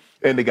 Saturday,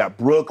 and they got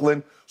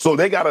Brooklyn. So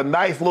they got a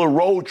nice little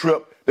road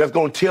trip that's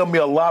going to tell me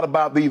a lot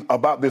about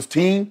this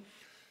team.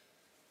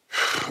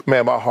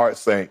 Man, my heart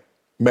sank.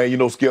 Man, you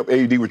know, Skip,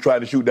 AD was trying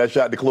to shoot that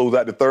shot to close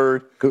out the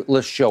third.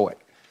 Let's show it.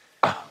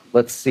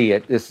 Let's see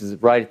it. This is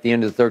right at the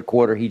end of the third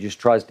quarter. He just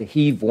tries to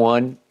heave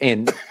one,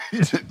 and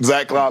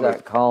Zach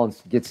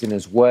Collins gets in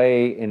his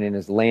way and in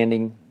his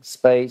landing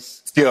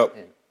space. Skip.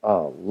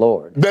 Oh,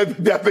 Lord.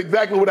 That's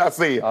exactly what I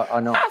said. I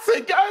know. I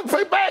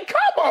said, man,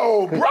 come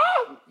on, bro.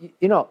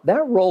 You know,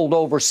 that rolled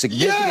over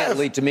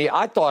significantly to me.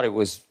 I thought it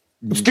was...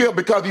 Skip,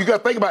 because you got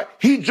to think about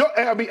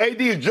it.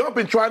 AD is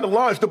jumping, trying to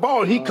launch the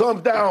ball, and he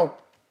comes down.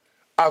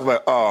 I was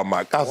like, oh,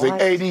 my God.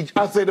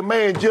 I said, the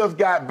man just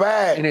got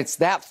bad. And it's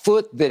that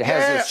foot that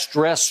has a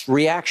stress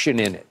reaction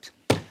in it.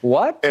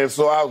 What? And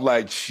so I was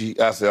like,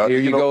 I said, here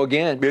you go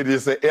again. I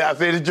said,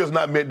 it's just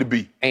not meant to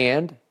be.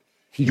 And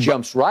he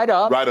jumps right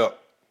up. Right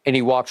up. And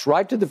he walks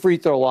right to the free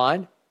throw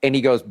line. And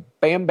he goes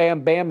bam,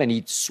 bam, bam, and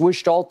he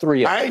swished all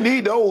three of them. I ain't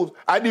need those.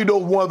 I need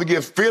those ones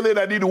against Philly, and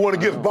I need the one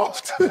against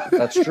Boston.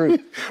 That's true.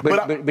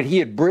 But he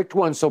had bricked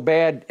one so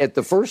bad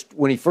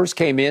when he first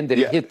came in that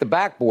it hit the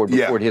backboard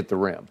before it hit the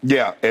rim.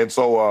 Yeah, and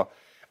so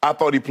I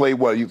thought he played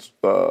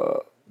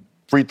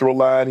free throw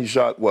line. He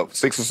shot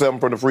 6 or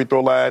 7 from the free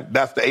throw line.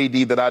 That's the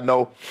AD that I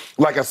know.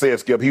 Like I said,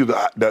 Skip, he was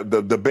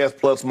the best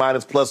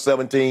plus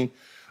 17.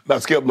 Now,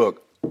 Skip,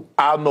 look,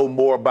 I'll know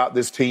more about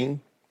this team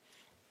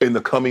in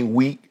the coming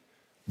week.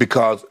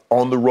 Because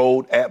on the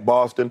road at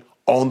Boston,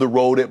 on the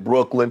road at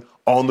Brooklyn,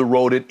 on the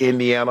road at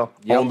Indiana,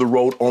 on the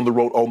road.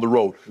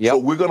 Yep. So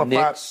we're going to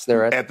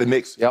find at the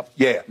Knicks. Yep.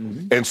 Yeah.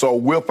 Mm-hmm. And so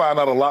we'll find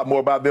out a lot more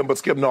about them. But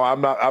Skip, no,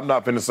 I'm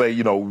not going to say,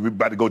 we're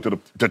about to go to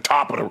the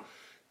top of the.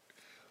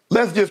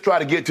 Let's just try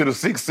to get to the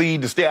 6th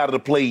seed to stay out of the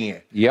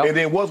play-in. Yep. And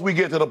then once we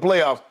get to the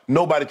playoffs,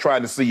 nobody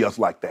trying to see us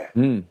like that.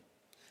 Mm.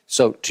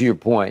 So to your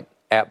point,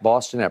 at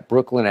Boston, at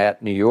Brooklyn,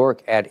 at New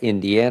York, at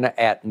Indiana,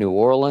 at New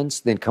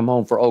Orleans, then come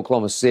home for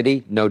Oklahoma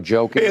City. No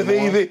joke anymore.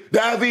 It's easy.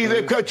 That's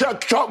easy.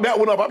 Chalk that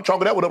one up. I'm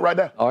chalking that one up right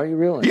now. Are you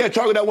really? Yeah,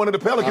 chalking that one to the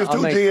Pelicans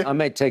too, Jen. I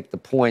may take the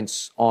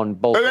points on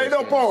both. There ain't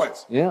no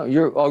points. Yeah,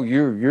 you're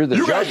the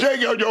You judge. got to shake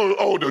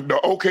the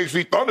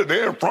OKC Thunder.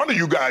 They're in front of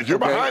you guys. You're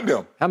behind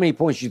them. How many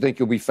points do you think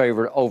you'll be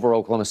favored over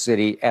Oklahoma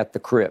City at the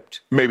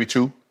Crypt? Maybe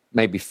 2.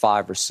 Maybe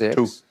 5 or 6.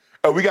 2.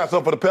 We got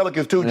something for the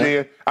Pelicans, too,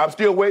 Jen. I'm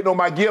still waiting on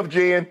my gift,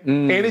 Jen.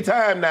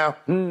 Anytime now.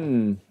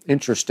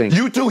 Interesting.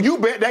 You, too. You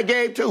bet that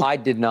game, too. I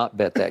did not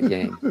bet that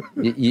game.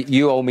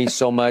 You owe me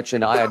so much,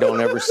 and I don't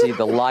ever see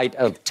the light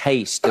of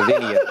taste of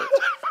any of it.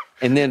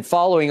 And then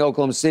following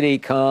Oklahoma City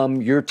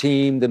come your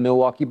team, the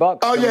Milwaukee Bucks.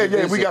 Oh,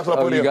 yeah. We got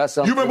something for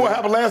them. You remember what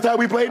happened last time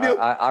we played them?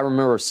 I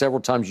remember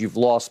several times you've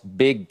lost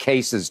big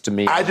cases to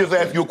me. I just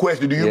asked you a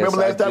question. Do you remember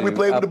last time we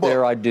played with the Bucks?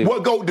 There I do.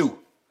 What GOAT do?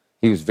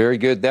 He was very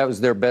good. That was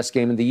their best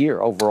game of the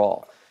year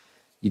overall.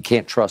 You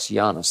can't trust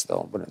Giannis,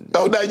 though.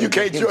 Oh, no, you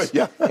can't trust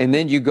Giannis. And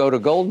then you go to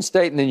Golden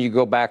State, and then you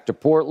go back to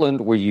Portland,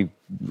 where you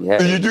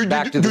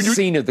back to the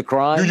scene of the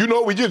crime. Do you know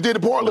what we just did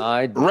in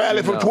Portland?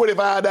 Rally from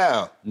 25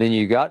 down. Then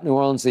you got New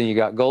Orleans, then you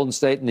got Golden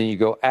State, and then you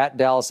go at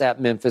Dallas,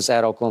 at Memphis,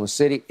 at Oklahoma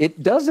City.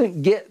 It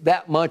doesn't get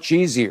that much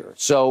easier.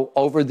 So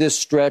over this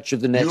stretch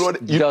of the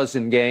next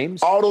dozen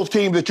games. All those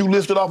teams that you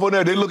listed off on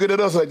there, they're looking at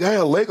us like,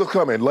 damn, Lakers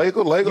coming.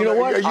 Lakers. You know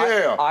what?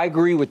 Yeah. I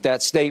agree with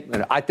that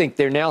statement. I think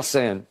they're now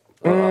saying,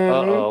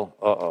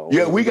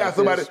 Yeah, we got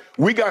somebody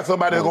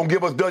that's gonna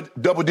give us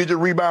double-digit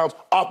rebounds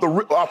off the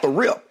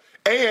rip,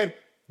 and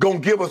gonna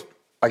give us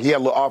he had a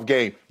little off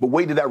game. But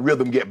wait till that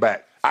rhythm get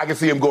back. I can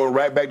see him going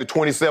right back to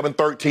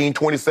 27-13,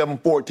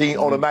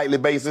 27-14 on a nightly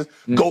basis.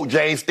 GOAT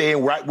James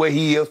staying right where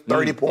he is,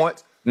 30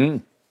 points.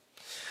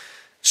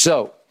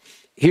 So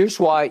here's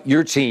why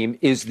your team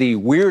is the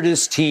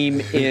weirdest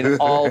team in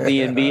all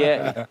the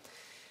NBA,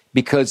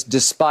 because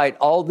despite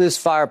all this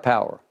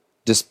firepower.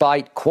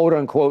 Despite,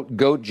 quote-unquote,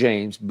 GOAT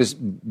James,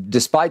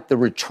 despite the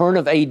return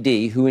of AD,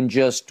 who in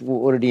just,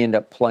 what did he end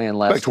up playing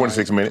last night?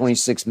 26 minutes.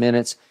 26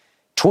 minutes.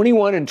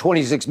 21 and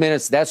 26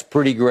 minutes, that's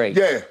pretty great.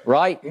 Yeah.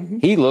 Right? Mm-hmm.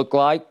 He looked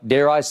like,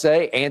 dare I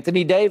say,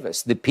 Anthony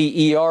Davis, the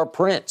PER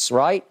Prince,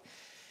 right?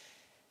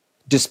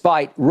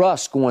 Despite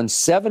Russ going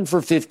 7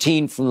 for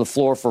 15 from the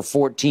floor for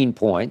 14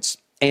 points,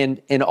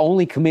 and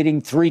only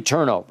committing 3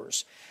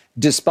 turnovers,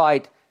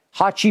 despite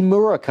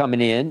Hachimura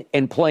coming in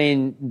and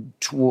playing,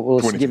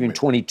 let's give him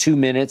 22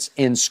 minutes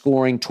and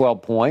scoring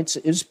 12 points.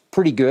 Is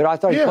pretty good. I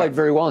thought he played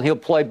very well, and he'll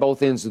play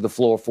both ends of the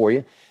floor for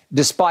you.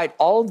 Despite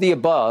all of the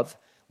above,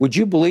 would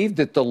you believe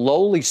that the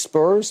lowly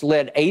Spurs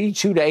led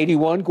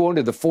 82-81 going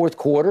to the fourth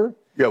quarter?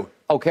 Yo.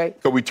 Okay.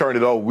 So we turned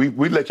it over.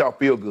 We let y'all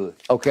feel good.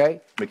 Okay.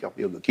 Make y'all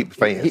feel good. Keep the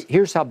fans.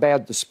 Here's how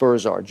bad the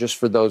Spurs are, just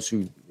for those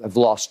who have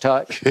lost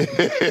touch.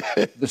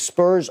 The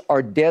Spurs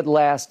are dead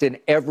last in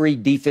every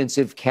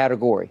defensive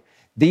category.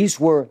 These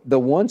were the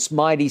once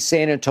mighty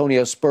San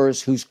Antonio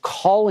Spurs whose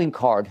calling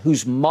card,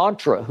 whose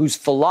mantra, whose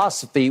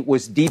philosophy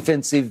was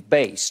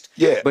defensive-based.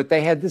 Yeah. But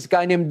they had this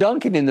guy named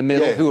Duncan in the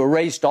middle who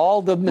erased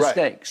all the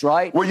mistakes,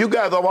 right? Well, you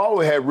guys have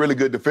always had really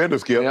good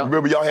defenders, Skip. Yeah.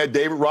 Remember, y'all had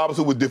David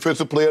Robinson, who was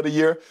Defensive Player of the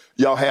Year.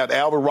 Y'all had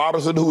Alvin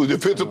Robinson, who was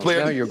Defensive Player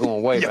of the Year. Now you're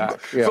going way back.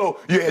 Yeah. So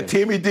you had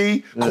Timmy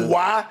D,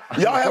 Kawhi.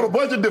 Y'all had a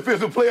bunch of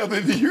Defensive Players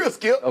of the Year,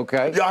 Skip.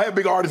 Okay. Y'all had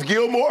big artist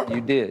Gilmore.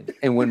 You did.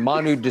 And when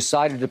Manu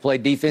decided to play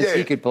defense,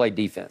 he could play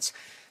defense.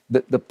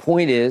 The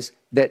point is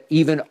that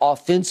even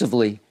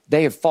offensively,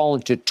 they have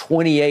fallen to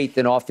 28th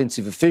in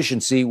offensive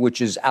efficiency, which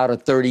is out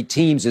of 30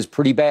 teams is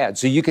pretty bad.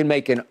 So you can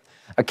make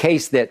a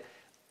case that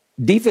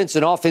defense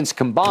and offense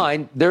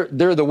combined, they're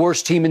the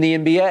worst team in the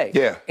NBA.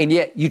 Yeah. And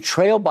yet you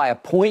trail by a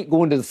point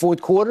going to the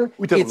fourth quarter.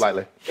 We took it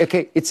lightly.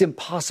 Okay, it's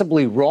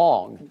impossibly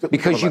wrong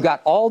because you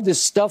got all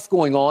this stuff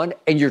going on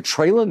and you're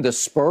trailing the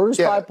Spurs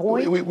by a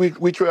point.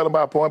 We trail them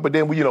by a point, but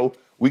then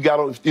we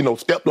got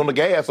stepped on the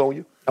gas on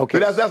you. Okay.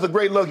 But that's a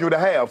great luxury to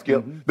have,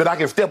 Skip, that I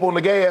can step on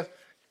the gas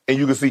and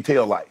you can see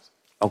tail lights.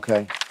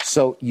 Okay.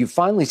 So you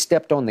finally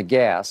stepped on the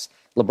gas.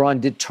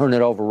 LeBron did turn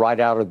it over right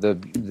out of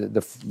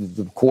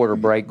the quarter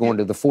break going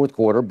to the fourth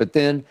quarter, but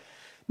then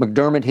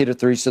McDermott hit a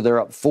 3, so they're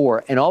up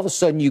 4. And all of a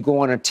sudden you go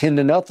on a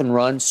 10-0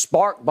 run,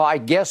 sparked by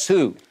guess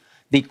who?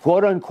 The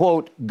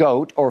quote-unquote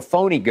GOAT or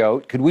phony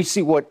GOAT. Could we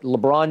see what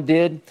LeBron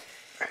did?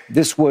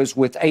 This was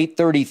with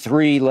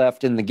 8:33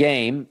 left in the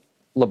game.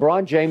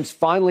 LeBron James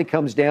finally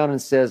comes down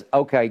and says,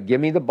 okay, give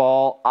me the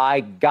ball.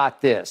 I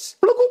got this.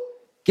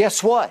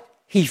 Guess what?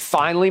 He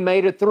finally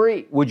made a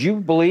 3. Would you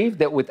believe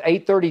that with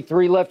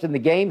 8:33 left in the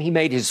game, he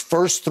made his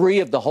first 3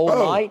 of the whole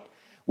night?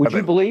 Would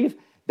you believe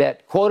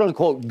that,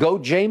 quote-unquote,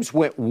 GOAT James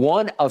went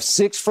 1 of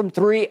 6 from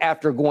 3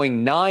 after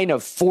going 9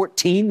 of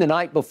 14 the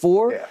night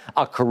before,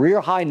 a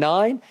career-high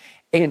 9?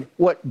 And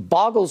what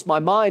boggles my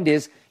mind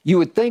is you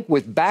would think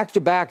with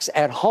back-to-backs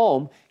at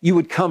home, you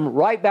would come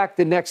right back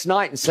the next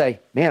night and say,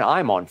 man,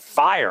 I'm on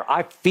fire.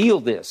 I feel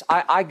this.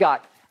 I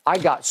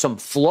got some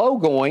flow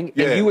going,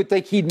 and you would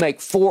think he'd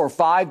make 4 or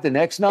 5 the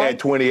next night. At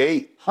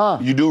 28,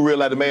 you do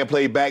realize the man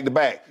played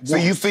back-to-back. So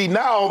you see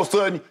now all of a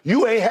sudden,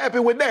 you ain't happy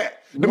with that.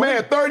 The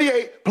man,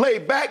 38,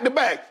 played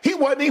back-to-back. He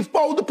wasn't even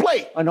supposed to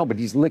play. I know, but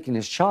he's licking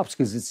his chops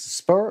because it's the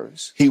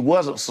Spurs. He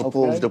wasn't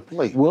supposed to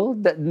play. Well,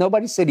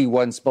 nobody said he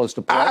wasn't supposed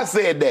to play. I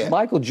said that.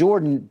 Michael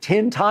Jordan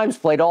 10 times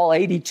played all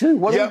 82.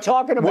 What are we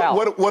talking about?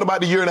 What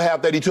about the year and a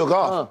half that he took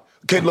off?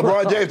 Can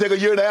LeBron James take a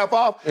year and a half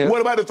off? Yeah.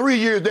 What about the 3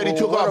 years that he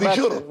took off? He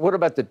should have. What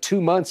about the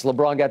 2 months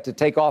LeBron got to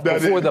take off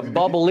before the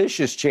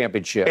Bubblicious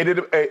championship?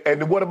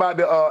 And what about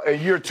the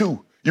year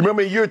 2? You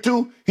remember in year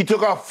 2, he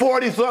took off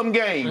 40-something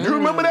games. You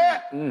remember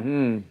that?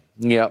 Mm-hmm.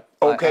 Yep.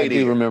 Okay, I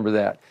do remember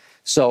that.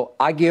 So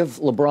I give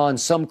LeBron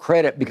some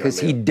credit because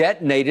he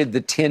detonated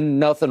the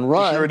 10-0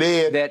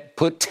 run that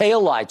put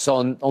taillights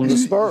on the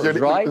Spurs,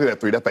 right? Look at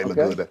that 3. That thing look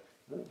good.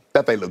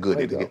 That thing look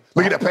good.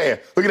 Look at that pass.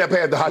 Look at that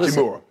pass to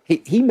Hachimura.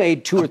 He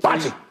made 2 or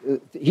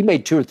 3. He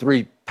made 2 or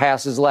 3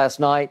 passes last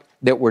night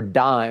that were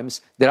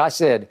dimes that I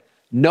said,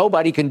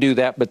 nobody can do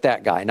that but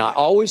that guy. And I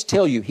always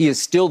tell you, he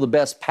is still the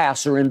best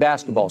passer in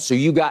basketball. So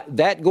you got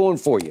that going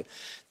for you.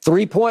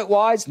 3-point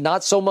wise,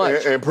 not so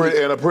much. And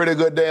a pretty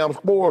good damn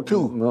score,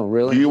 too. Oh,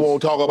 really? You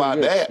won't talk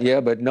about that. Yeah,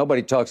 but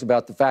nobody talks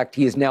about the fact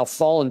he has now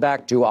fallen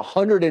back to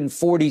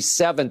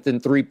 147th in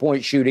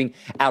three-point shooting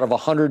out of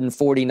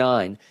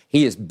 149.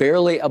 He is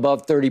barely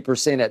above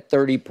 30% at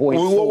 30.4.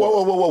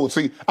 Whoa.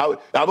 See, I'm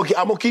going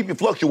to keep you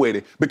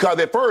fluctuating because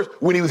at first,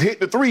 when he was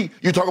hitting the 3,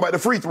 you talk about the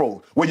free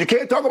throws. Well, you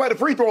can't talk about the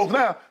free throws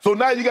now, so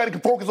now you got to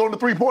focus on the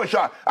three-point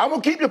shot. I'm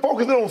going to keep you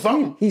focusing on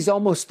something. He's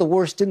almost the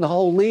worst in the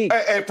whole league.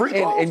 At free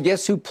throws? And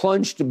guess who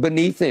plunged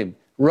beneath him?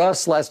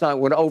 Russ last night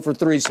went 0 for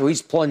 3, so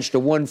he's plunged to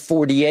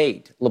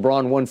 148.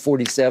 LeBron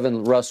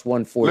 147, Russ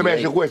 148. Let me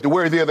ask you a question.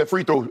 Where is he at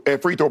free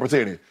throw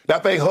percentage?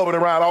 That thing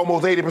hovering around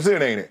almost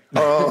 80%, ain't it?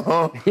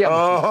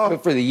 But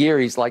for the year,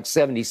 he's like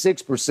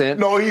 76%.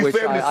 No, he's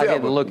 77. I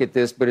didn't look at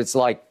this, but it's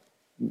like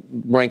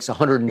ranks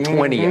 120th.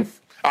 Mm-hmm.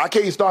 I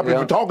can't stop you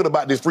from talking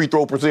about this free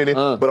throw percentage,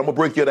 but I'm going to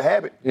break you the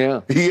habit.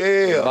 Yeah.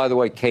 Yeah. By the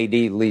way,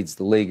 KD leads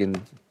the league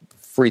in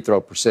free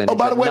throw percentage. Oh,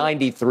 by the way,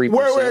 93%.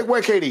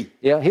 Where KD?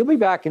 Yeah, he'll be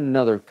back in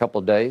another couple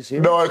of days.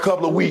 No, a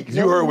couple of weeks.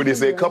 You heard what he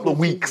said, a couple of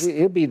weeks.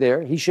 He'll be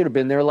there. He should have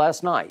been there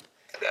last night.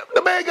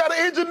 The man got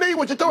an injured knee.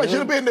 What you thought? He should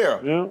have been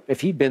there. Yeah.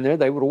 If he'd been there,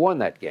 they would have won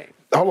that game.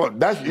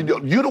 Hold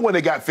on. You're the one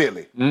that got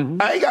Philly.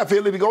 Mm-hmm. I ain't got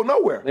Philly to go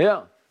nowhere.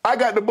 Yeah. I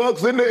got the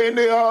Bucks and the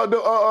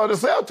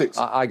Celtics.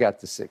 I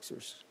got the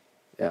Sixers.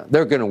 Yeah,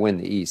 they're going to win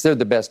the East. They're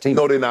the best team.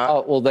 No, they're not.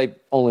 Oh, well, they've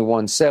only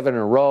won 7 in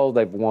a row.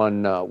 They've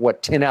won,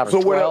 10 out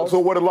of 12? So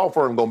what a law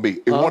firm going to be?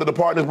 Is one of the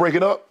partners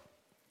breaking up?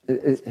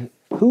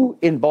 Who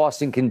in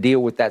Boston can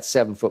deal with that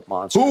 7-foot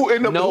monster?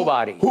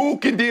 Nobody. Who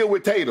can deal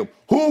with Tatum?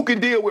 Who can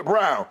deal with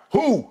Brown?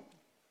 Who?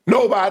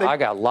 Nobody. I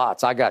got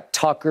lots. I got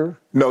Tucker.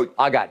 No.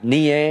 I got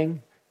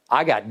Niang.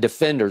 I got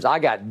defenders. I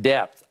got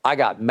depth. I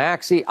got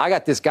Maxey. I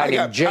got this guy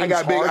named James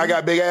Harden. I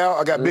got Big Al.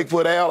 I got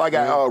Bigfoot Al. I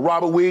got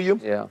Robert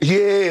Williams.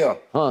 Yeah.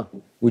 Huh.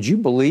 Would you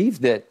believe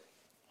that,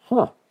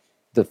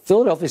 the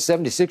Philadelphia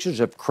 76ers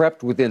have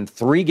crept within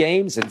 3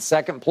 games in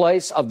second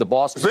place of the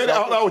Boston Celtics? I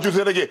don't know what you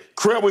said again.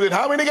 Crept within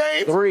how many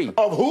games? 3.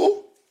 Of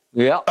who?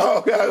 Yeah.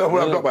 Oh, yeah, that's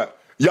what I'm talking about.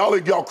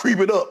 Y'all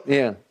creeping up.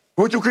 Yeah.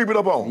 What you creeping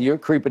up on? You're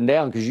creeping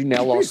down because you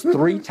now lost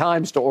 3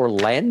 times to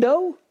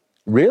Orlando?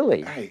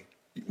 Really? Hey,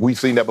 we've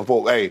seen that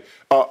before. Hey,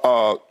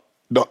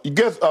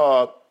 guess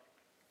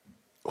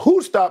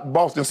who stopped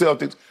Boston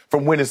Celtics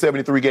from winning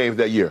 73 games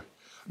that year?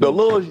 The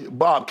little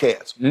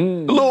Bobcats. The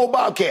little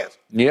Bobcats.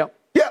 Yep.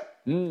 Yep.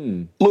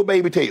 Little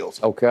baby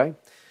tails. Okay.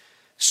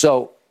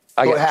 So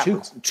I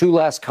got two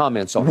last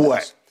comments on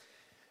this.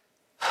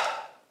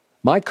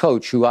 My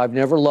coach, who I've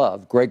never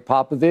loved, Greg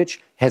Popovich,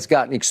 has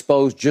gotten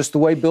exposed just the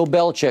way Bill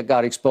Belichick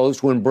got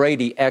exposed when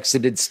Brady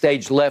exited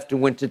stage left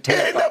and went to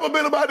Tampa. It's never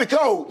been about the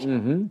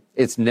coach.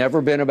 It's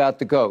never been about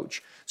the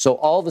coach. So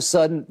all of a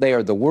sudden, they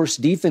are the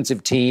worst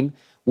defensive team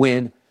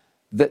when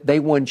they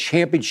won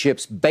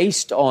championships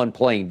based on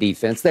playing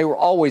defense. They were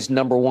always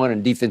number 1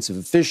 in defensive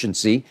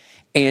efficiency.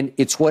 And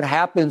it's what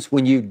happens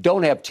when you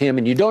don't have Tim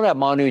and you don't have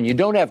Manu and you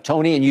don't have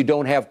Tony and you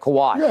don't have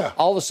Kawhi. Yeah.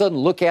 All of a sudden,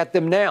 look at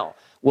them now.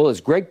 Well,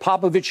 is Greg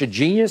Popovich a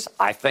genius?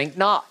 I think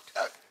not.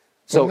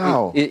 So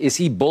no. Is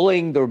he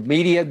bullying the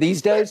media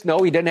these days?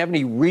 No, he doesn't have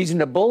any reason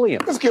to bully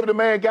him. Let's give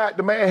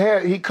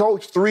he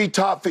coached 3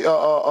 top, he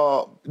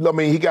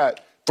got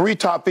 3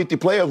 top 50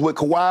 players with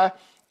Kawhi,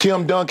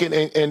 Tim Duncan,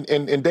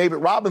 and David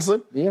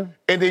Robinson. Yeah.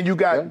 And then you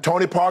got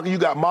Tony Parker, you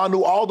got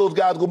Manu, all those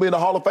guys going to be in the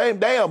Hall of Fame.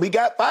 Damn, he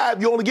got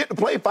 5. You only get to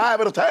play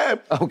 5 at a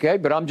time. Okay,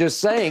 but I'm just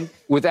saying,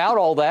 without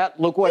all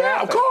that, look what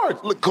happened. Yeah, of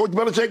course. Look, Coach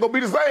Belichick going to be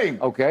the same.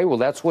 Okay, well,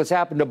 that's what's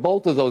happened to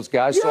both of those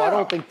guys, so I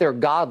don't think they're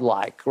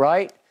godlike,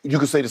 right? You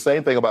could say the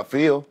same thing about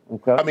Phil.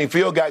 Okay. I mean,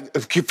 Phil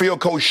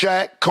coached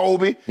Shaq,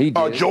 Kobe,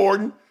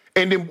 Jordan,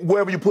 and then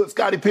wherever you put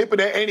Scottie Pippen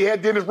there, and he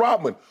had Dennis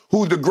Rodman,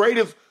 who's the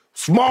greatest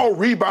small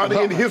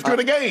rebounder in the history of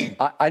the game.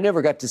 I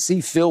never got to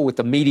see Phil with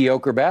a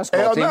mediocre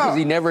basketball team because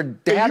he never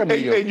had a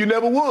mediocre. And you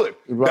never would.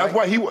 Right. That's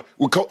why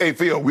hey,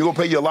 Phil, we're going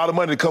to pay you a lot of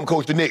money to come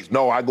coach the Knicks.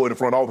 No, I go in the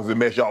front office and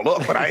mess y'all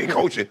up, but I ain't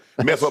coaching.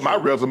 Mess up my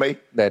resume.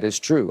 That is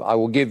true. I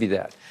will give you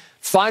that.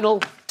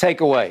 Final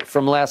takeaway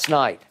from last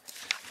night.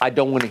 I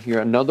don't want to hear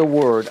another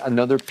word,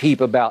 another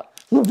peep about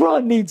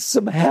LeBron needs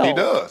some help. He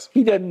does.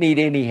 He doesn't need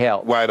any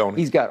help. Why don't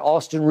he? He's got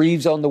Austin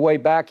Reeves on the way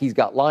back. He's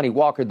got Lonnie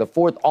Walker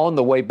IV on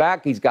the way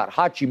back. He's got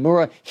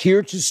Hachimura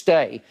here to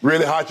stay.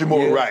 Really,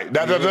 Hachimura, right.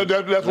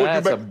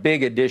 That's a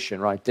big addition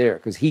right there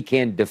because he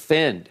can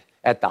defend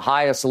at the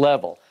highest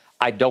level.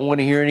 I don't want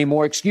to hear any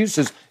more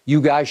excuses.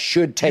 You guys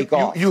should take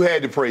off. You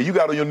had to pray. You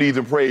got on your knees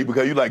and prayed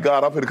because you're like,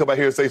 God, I'm going to come out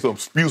here and say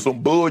spew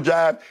some bull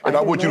jive, and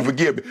I want you to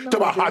forgive me. Talk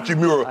about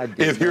Hachimura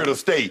is here to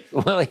stay.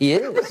 Well, he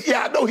is.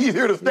 Yeah, I know he's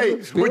here to stay.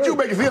 But you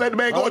make it seem like the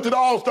man going to the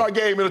All-Star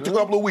game in a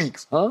couple of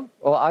weeks. Huh?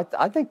 Well,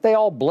 I think they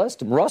all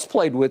blessed him. Russ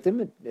played with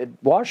him at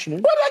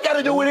Washington. What does that got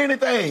to do with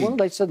anything? Well,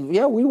 they said,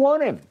 yeah, we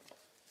want him.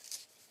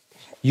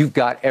 You've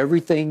got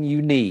everything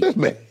you need.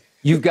 Man.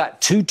 You've got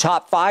 2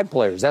 top 5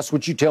 players. That's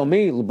what you tell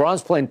me.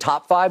 LeBron's playing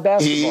top 5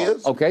 basketball. He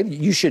is. Okay,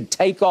 you should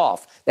take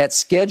off. That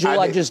schedule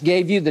I just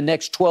gave you, the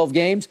next 12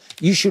 games,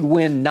 you should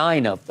win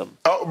 9 of them.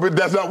 Oh, but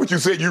that's not what you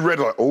said. You read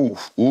like, ooh,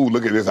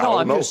 look at this. No,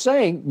 I'm just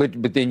saying,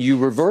 but then you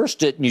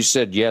reversed it and you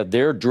said, yeah,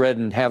 they're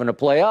dreading having to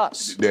play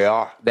us. They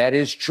are. That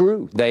is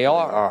true. They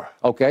are.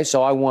 Okay,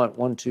 so I want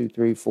 1, 2,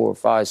 3, 4,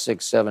 5,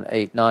 6, 7,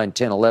 8, 9,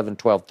 10, 11,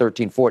 12,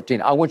 13,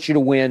 14. I want you to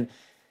win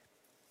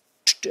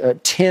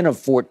 10 of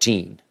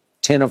 14.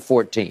 10 of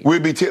 14. We'll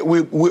go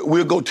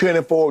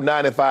 10-4,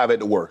 9-5 at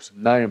the worst.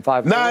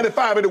 9-5. 9-5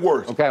 at the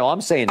worst. Okay, well,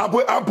 I'm saying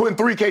I'm putting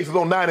 3 cases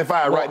on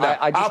 9-5 right now.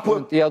 I just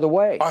put the other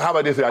way. How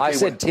about this here? I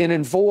said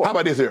 10-4. How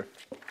about this here?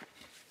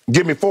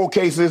 Give me 4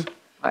 cases.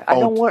 I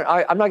don't want.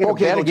 I'm not going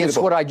to bet against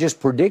what I just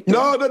predicted.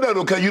 No,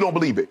 because you don't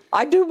believe it.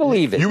 I do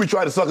believe it. You would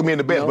try to sucker me in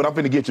the best, but I'm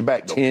finna get you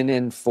back though.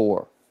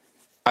 10-4.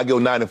 I go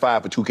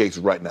 9-5 for 2 cases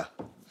right now.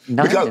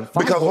 9-5?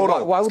 Because hold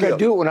on. Why would I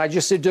do it when I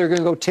just said they're going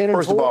to go 10-4?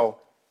 First of all,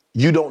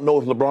 you don't know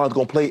if LeBron's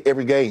going to play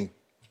every game.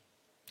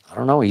 I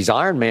don't know. He's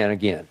Iron Man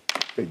again.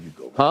 There you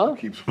go. Huh?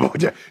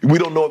 We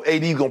don't know if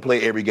AD's going to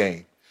play every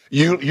game.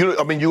 You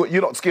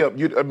don't skip.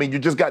 You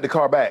just got the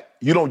car back.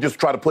 You don't just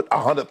try to put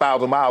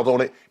 100,000 miles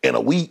on it in a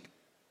week.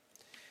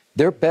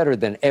 They're better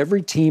than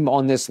every team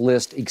on this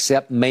list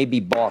except maybe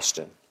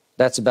Boston.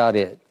 That's about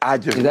it.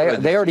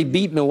 They already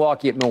beat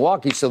Milwaukee at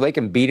Milwaukee, so they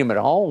can beat them at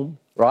home,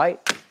 right?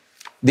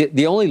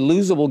 The only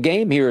losable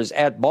game here is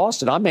at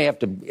Boston. I may have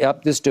to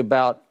up this to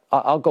about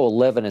I'll go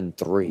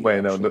 11-3.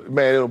 Man, man,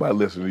 ain't nobody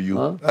listening to you.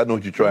 Huh? I know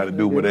what you're trying to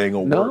do, but it ain't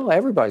gonna work. No,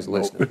 everybody's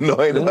listening.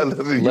 No, ain't nobody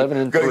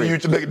listening to you.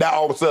 11-3. Now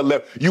all of a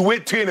sudden, you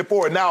went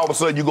 10-4, and now all of a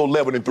sudden you go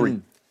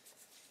 11-3.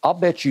 I'll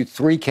bet you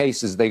 3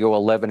 cases they go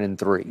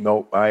 11-3.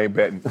 Nope, I ain't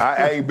betting.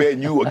 I ain't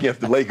betting you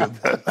against the Lakers.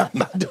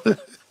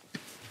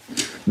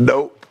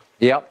 Nope.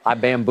 Yep, I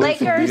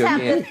bamboozled you again. Lakers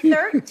have the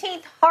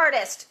 13th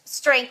hardest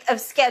strength of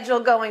schedule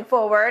going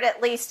forward,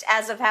 at least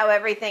as of how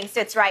everything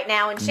sits right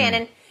now. And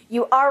Shannon,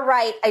 you are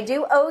right. I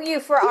do owe you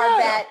for our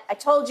bet. I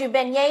told you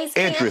beignets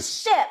can't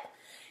ship.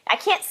 I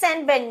can't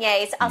send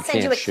beignets. I'll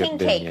send you a king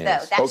cake, though.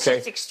 That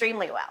ships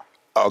extremely well.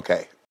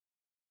 Okay.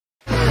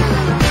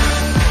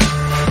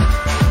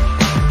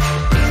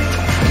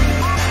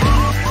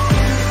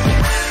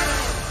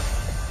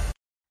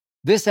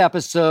 This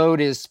episode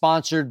is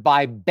sponsored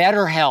by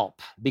BetterHelp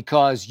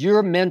because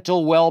your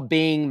mental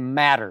well-being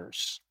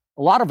matters.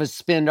 A lot of us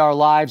spend our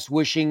lives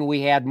wishing we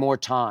had more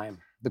time.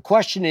 The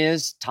question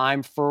is,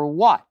 time for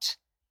what?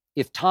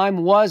 If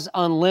time was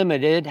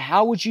unlimited,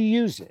 how would you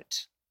use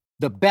it?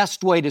 The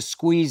best way to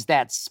squeeze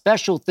that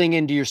special thing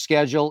into your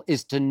schedule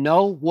is to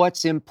know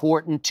what's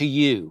important to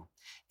you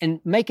and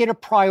make it a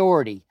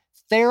priority.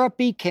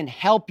 Therapy can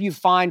help you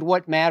find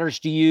what matters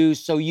to you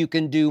so you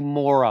can do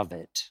more of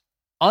it.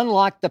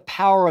 Unlock the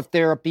power of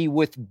therapy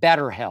with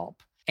BetterHelp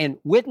and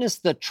witness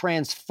the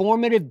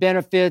transformative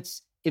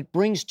benefits it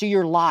brings to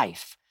your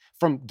life,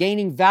 from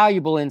gaining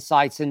valuable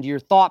insights into your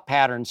thought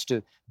patterns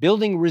to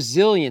building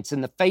resilience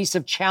in the face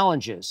of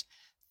challenges.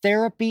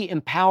 Therapy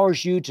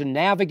empowers you to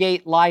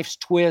navigate life's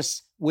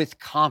twists with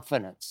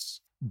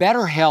confidence.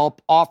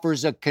 BetterHelp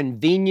offers a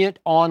convenient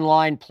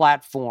online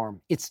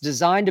platform. It's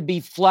designed to be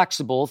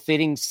flexible,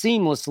 fitting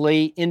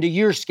seamlessly into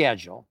your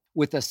schedule.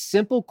 With a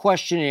simple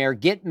questionnaire,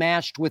 get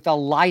matched with a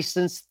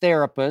licensed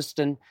therapist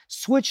and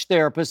switch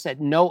therapists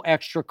at no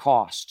extra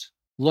cost.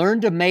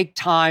 Learn to make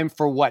time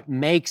for what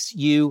makes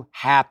you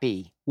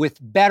happy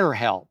with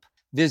BetterHelp.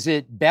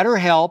 Visit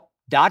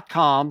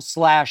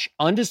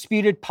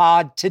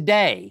BetterHelp.com/undisputedpod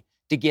today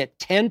to get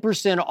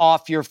 10%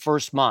 off your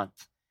first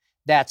month.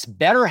 That's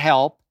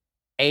BetterHelp,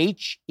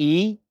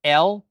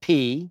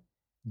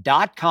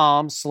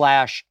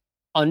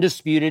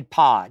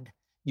 HELP.com/undisputedpod.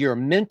 Your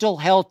mental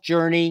health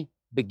journey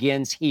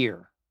begins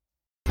here.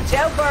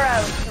 Joe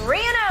Burrow,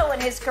 3-0 in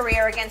his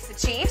career against the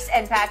Chiefs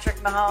and Patrick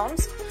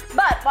Mahomes.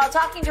 But while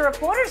talking to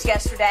reporters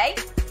yesterday,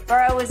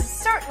 Burrow is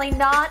certainly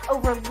not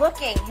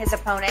overlooking his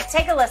opponent.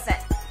 Take a listen.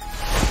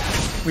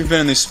 We've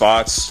been in these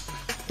spots.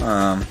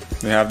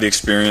 We have the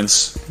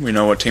experience. We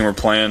know what team we're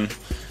playing.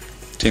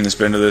 Team that's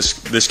been to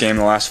this game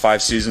the last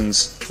 5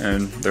 seasons,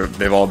 and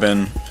they've all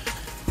been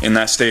in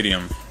that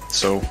stadium.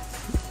 So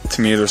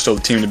to me, they're still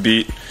the team to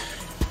beat.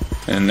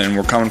 And then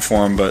we're coming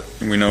for them, but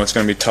we know it's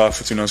going to be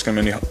tough. We know it's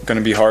going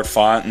to be hard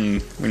fought,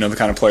 and we know the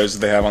kind of players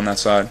that they have on that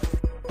side.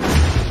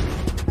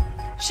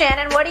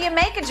 Shannon, what do you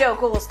make of Joe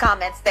Cool's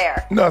comments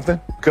there? Nothing,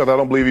 because I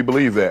don't believe he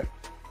believes that.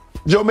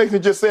 Joe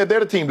Mixon just said they're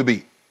the team to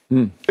beat.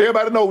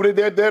 Everybody knows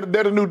they're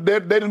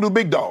the new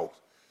big dogs,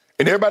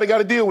 and everybody got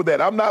to deal with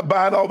that. I'm not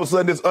buying all of a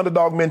sudden this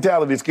underdog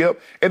mentality,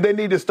 Skip, and they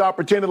need to stop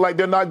pretending like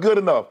they're not good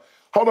enough.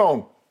 Hold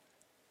on.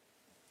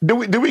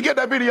 Did we get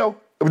that video?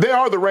 They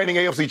are the reigning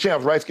AFC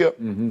champs, right, Skip?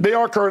 They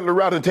are currently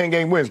around a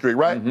 10-game win streak,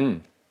 right?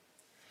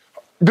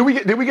 Did we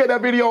get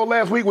that video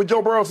last week when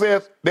Joe Burrow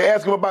says they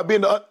asked him about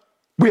being the?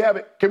 We have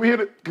it. Can we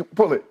hear it?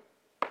 Pull it.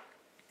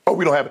 Oh,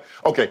 we don't have it.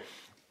 Okay,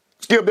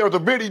 Skip. There was a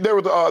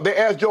video. They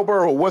asked Joe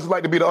Burrow what's it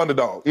like to be the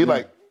underdog. He's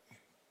like,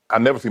 I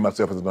never see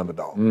myself as an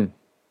underdog.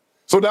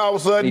 So now all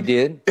of a sudden he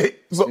did.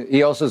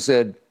 He also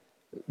said.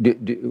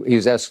 He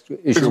was asked,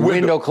 is your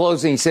window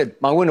closing? He said,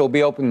 my window will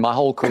be open my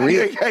whole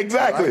career.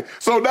 Exactly. Right.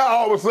 So now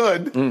all of a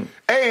sudden,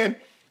 and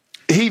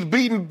he's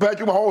beaten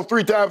Patrick Mahomes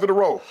 3 times in a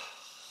row.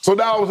 So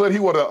now all of a sudden he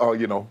want to,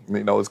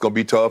 it's going to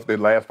be tough. The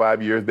last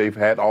 5 years they've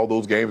had all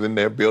those games in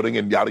their building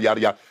and yada,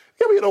 yada, yada.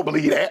 You don't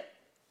believe that.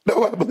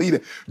 Nobody believe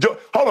that.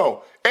 Hold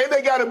on. And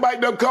they got him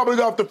mic'd up coming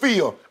off the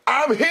field.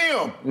 I'm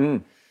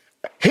him.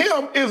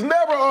 Him is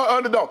never an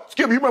underdog.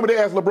 Skip, you remember they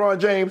asked LeBron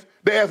James?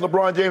 They asked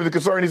LeBron James the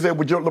concern. He said,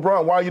 well,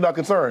 LeBron, why are you not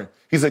concerned?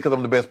 He said, because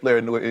I'm the best player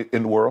in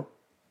the world.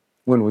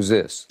 When was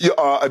this? They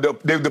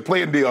were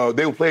playing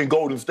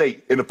Golden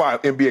State in the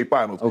NBA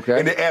Finals. Okay.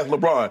 And they asked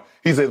LeBron.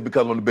 He says,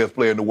 because I'm the best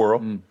player in the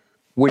world.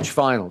 Which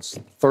finals?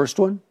 First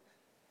one?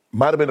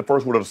 Might have been the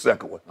first one or the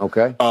second one.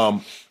 Okay.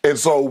 And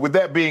so with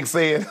that being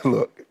said,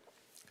 look,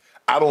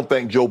 I don't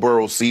think Joe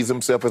Burrow sees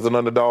himself as an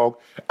underdog.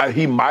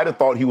 He might have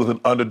thought he was an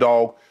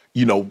underdog,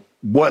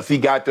 once he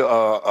got to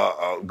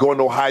going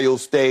to Ohio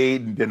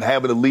State and then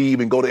having to leave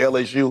and go to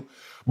LSU.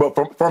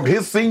 But from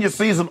his senior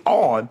season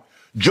on,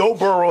 Joe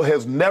Burrow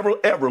has never,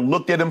 ever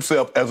looked at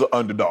himself as an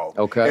underdog.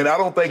 Okay. And I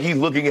don't think he's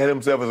looking at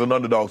himself as an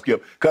underdog,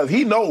 Skip, because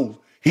he knows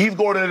he's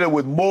going in there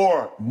with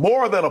more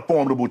than a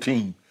formidable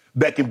team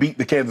that can beat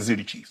the Kansas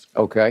City Chiefs.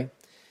 Okay.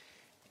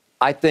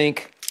 I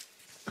think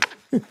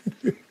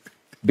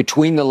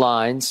between the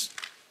lines,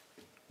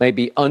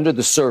 maybe under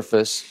the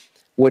surface,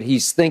 what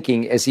he's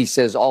thinking as he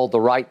says all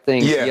the right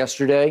things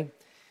yesterday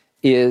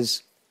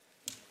is,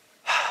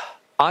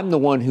 I'm the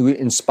one who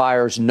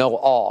inspires no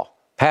awe.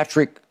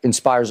 Patrick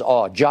inspires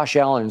awe. Josh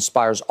Allen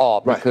inspires awe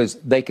because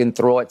they can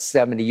throw it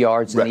 70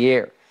 yards in the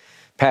air.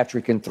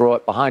 Patrick can throw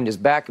it behind his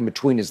back and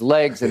between his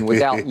legs and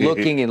without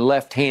looking, and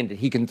left-handed.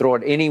 He can throw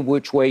it any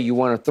which way you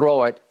want to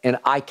throw it, and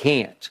I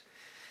can't.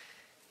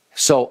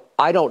 So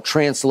I don't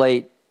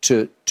translate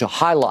to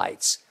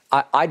highlights.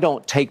 I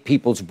don't take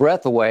people's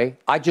breath away.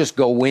 I just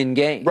go win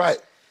games. Right.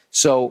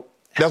 So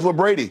that's what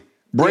Brady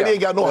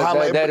ain't got no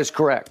highlight. That is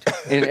correct.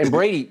 And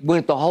Brady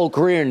went the whole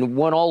career and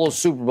won all those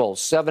Super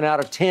Bowls, 7 out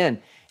of 10.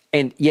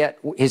 And yet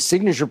his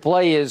signature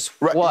play is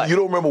what? You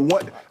don't remember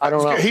what? I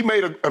don't know. He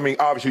made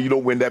obviously you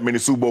don't win that many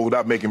Super Bowls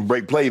without making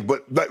great plays,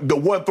 but the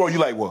one throw you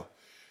like, well,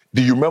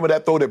 do you remember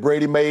that throw that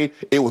Brady made?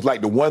 It was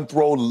like the one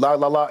throw,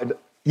 and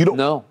you don't.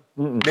 No.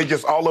 They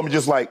just, all of them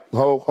just like,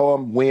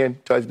 home, win,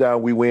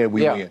 touchdown, we win,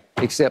 we win.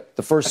 Except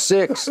the first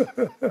 6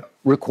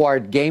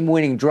 required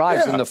game-winning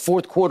drives in the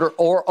fourth quarter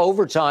or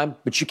overtime,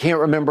 but you can't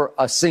remember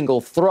a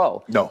single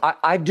throw. No.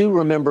 I do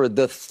remember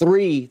the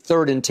 3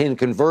 3rd-and-10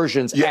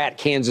 conversions at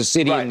Kansas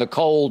City in the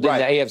cold in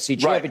the AFC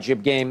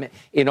Championship game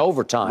in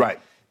overtime. Right.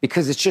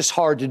 Because it's just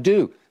hard to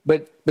do.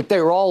 But they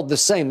were all the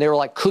same. They were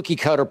like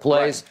cookie-cutter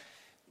plays.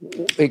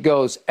 Right. It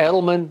goes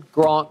Edelman,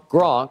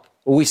 Gronk.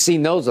 We've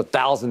seen those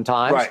 1,000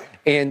 times. Right.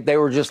 And they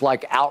were just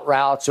like out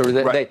routes, or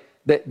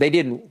they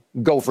didn't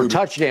go for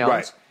touchdowns.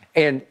 Right.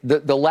 And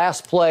the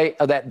last play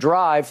of that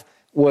drive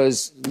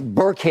was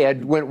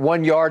Burkhead went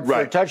 1 yard for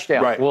a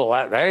touchdown. Right. Well,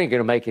 that ain't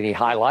going to make any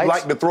highlights.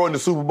 Like the throw in the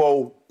Super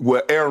Bowl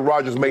where Aaron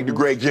Rodgers made to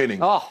Greg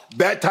Jennings. Oh.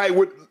 That type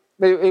would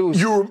it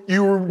was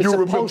it's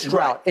a post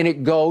route, and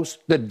it goes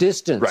the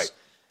distance. Right.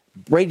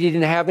 Brady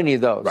didn't have any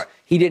of those. Right.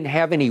 He didn't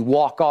have any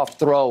walk-off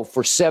throw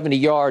for 70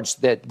 yards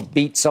that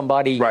beat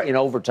somebody in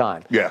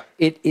overtime. Yeah.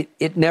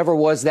 It never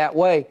was that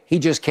way. He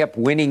just kept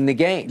winning the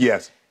game.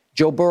 Yes.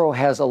 Joe Burrow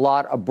has a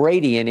lot of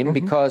Brady in him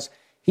because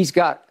he's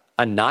got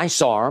a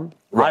nice arm.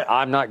 Right.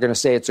 I'm not going to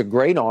say it's a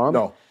great arm.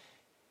 No.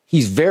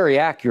 He's very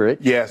accurate.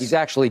 Yes. He's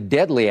actually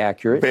deadly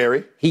accurate.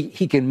 Very.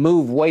 He can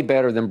move way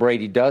better than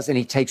Brady does, and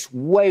he takes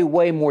way,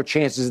 way more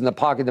chances in the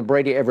pocket than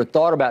Brady ever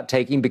thought about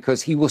taking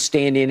because he will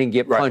stand in and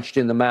get punched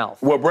in the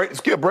mouth. Well,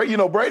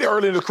 Brady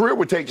early in his career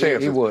would take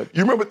chances. He would.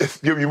 You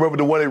remember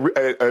the one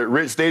at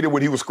Rich Stadium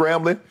when he was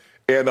scrambling?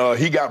 And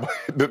he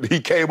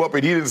came up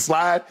and he didn't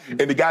slide, and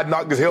the guy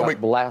knocked his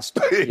helmet.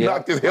 Blasted. He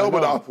knocked his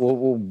helmet off.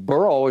 Well,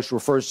 Burrow always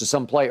refers to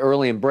some play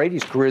early in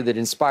Brady's career that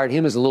inspired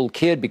him as a little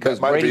kid because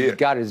Brady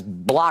got his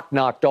block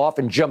knocked off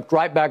and jumped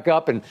right back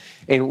up and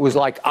was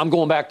like, I'm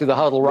going back to the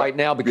huddle right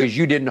now because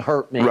you didn't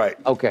hurt me. Right.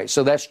 Okay,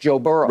 so that's Joe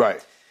Burrow.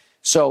 Right.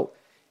 So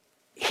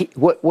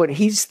what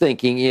he's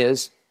thinking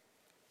is,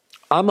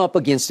 I'm up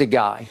against a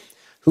guy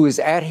who is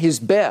at his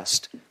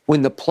best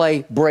when the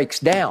play breaks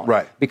down.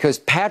 Right. Because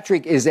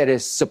Patrick is at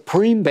his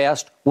supreme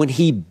best when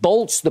he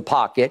bolts the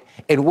pocket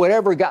and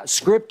whatever got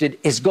scripted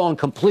is gone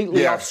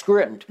completely off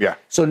script. Yeah.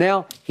 So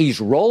now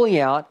he's rolling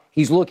out.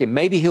 He's looking.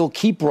 Maybe he'll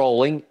keep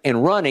rolling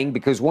and running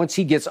because once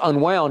he gets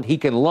unwound, he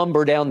can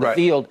lumber down the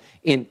field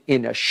in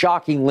a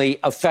shockingly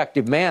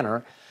effective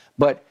manner.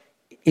 But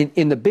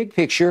in the big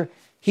picture,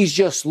 he's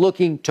just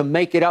looking to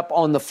make it up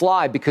on the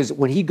fly because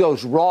when he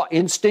goes raw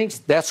instincts,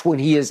 that's when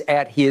he is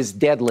at his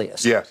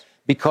deadliest. Yes.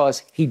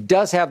 Because he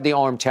does have the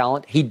arm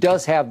talent. He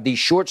does have the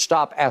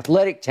shortstop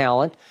athletic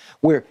talent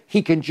where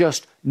he can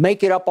just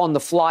make it up on the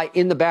fly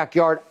in the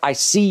backyard. I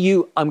see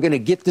you. I'm going to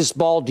get this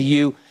ball to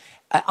you.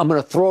 I'm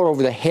going to throw it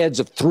over the heads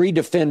of 3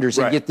 defenders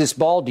and get this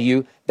ball to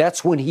you.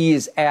 That's when he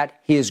is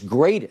at his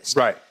greatest.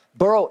 Right.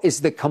 Burrow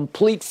is the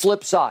complete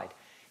flip side.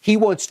 He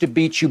wants to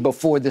beat you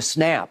before the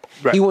snap.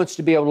 Right. He wants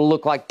to be able to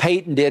look like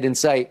Peyton did and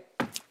say,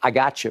 I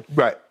got you.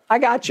 Right. I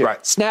got you.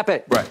 Right. Snap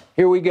it. Right.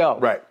 Here we go.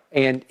 Right.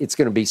 And it's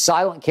going to be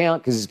silent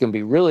count because it's going to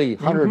be really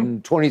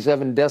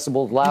 127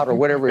 decibels loud or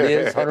whatever it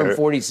is,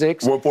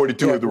 146.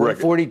 142 is the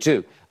record.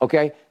 142.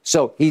 Okay.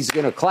 So he's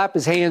going to clap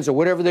his hands or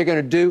whatever they're going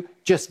to do.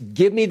 Just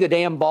give me the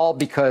damn ball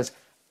because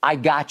I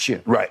got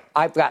you. Right.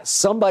 I've got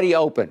somebody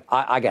open.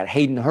 I got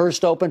Hayden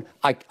Hurst open.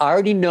 I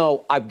already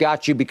know I've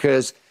got you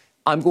because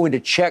I'm going to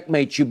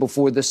checkmate you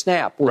before the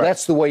snap. Well,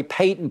 that's the way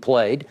Peyton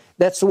played.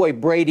 That's the way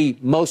Brady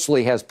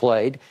mostly has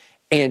played.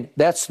 And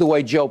that's the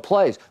way Joe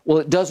plays. Well,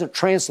 it doesn't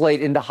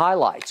translate into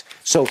highlights.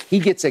 So he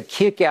gets a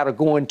kick out of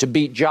going to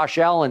beat Josh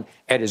Allen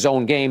at his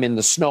own game in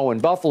the snow in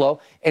Buffalo.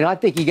 And I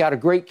think he got a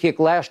great kick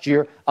last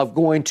year of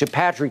going to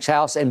Patrick's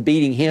house and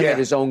beating him at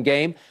his own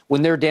game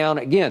when they're down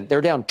again. They're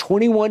down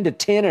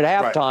 21-10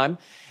 at halftime.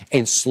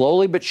 And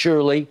slowly but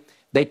surely,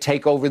 they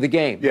take over the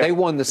game. They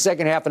won the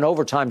second half in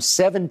overtime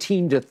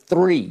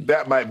 17-3.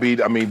 That might be,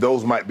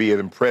 those might be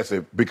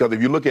impressive because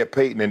if you look at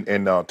Peyton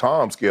and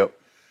Tom, Skip,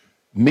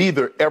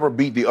 neither ever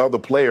beat the other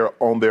player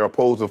on their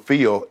opposing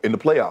field in the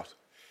playoffs.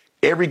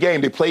 Every game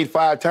they played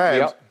 5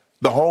 times,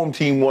 the home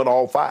team won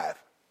all 5.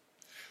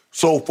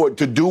 So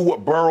to do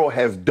what Burrow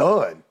has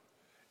done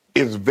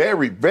is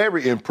very,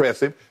 very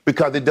impressive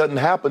because it doesn't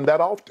happen that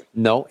often.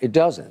 No, it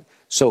doesn't.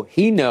 So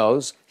he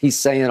knows he's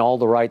saying all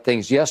the right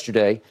things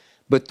yesterday,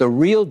 but the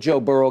real Joe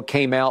Burrow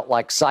came out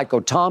like Psycho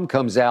Tom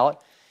comes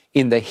out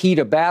in the heat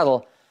of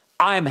battle.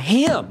 I'm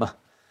him.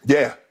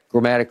 Yeah.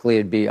 Grammatically,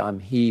 it'd be I'm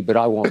he, but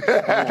I won't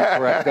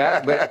correct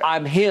that. But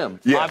I'm him.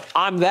 Yeah.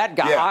 I'm that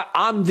guy. Yeah.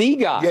 I'm the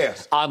guy.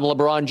 Yes. I'm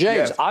LeBron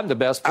James. Yes. I'm the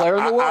best player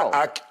in the world.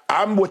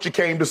 I'm what you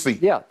came to see.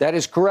 Yeah, that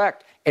is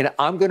correct. And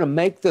I'm going to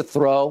make the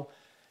throw,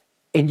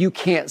 and you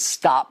can't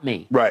stop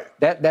me. Right.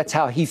 That's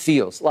how he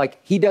feels. Like,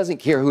 he doesn't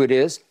care who it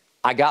is.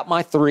 I got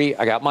my three.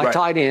 I got my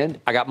tight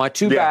end. I got my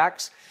two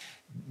backs.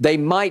 They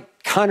might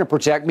kind of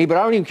protect me, but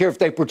I don't even care if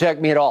they protect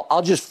me at all.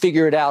 I'll just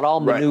figure it out. I'll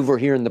maneuver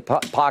here in the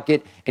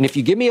pocket. And if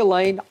you give me a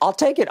lane, I'll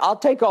take it. I'll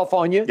take off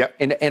on you. Yep.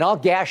 And I'll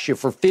gash you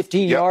for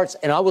 15 yards,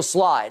 and I will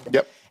slide.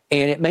 Yep.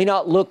 And it may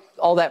not look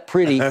all that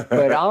pretty,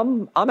 but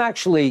I'm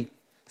actually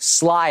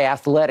sly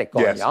athletic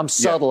on you. I'm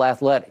subtle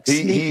athletic,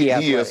 sneaky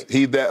athletic.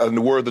 He that, in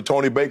the words of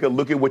Tony Baker,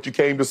 look at what you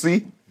came to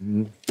see.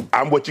 Mm-hmm.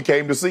 I'm what you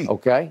came to see.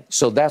 Okay.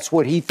 So that's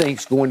what he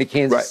thinks going to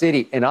Kansas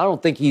City. And I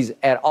don't think he's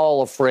at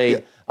all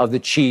afraid of the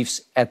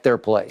Chiefs at their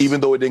place. Even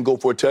though it didn't go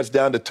for a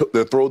touchdown,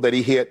 the throw that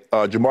he hit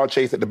Jamar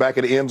Chase at the back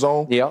of the end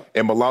zone,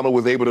 and Milano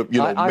was able to,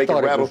 make it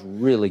rattle. It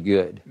was really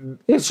good.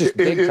 It's just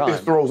big time.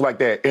 It's throws like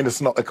that in the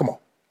snow. Come on.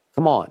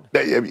 Come on.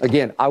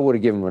 Again, I would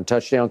have given him a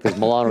touchdown because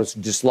Milano's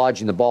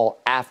dislodging the ball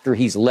after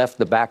he's left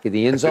the back of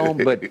the end zone.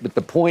 But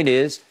the point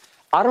is,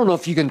 I don't know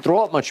if you can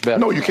throw it much better.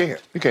 No, you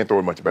can't. You can't throw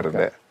it much better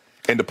than that.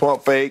 And the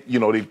pump fake,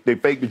 they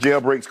fake the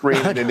jailbreak screen,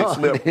 and then they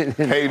slip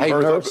Hayden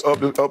Hurst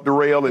up the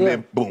rail, and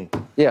then boom.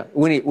 Yeah,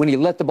 when he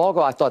let the ball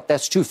go, I thought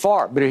that's too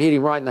far, but it hit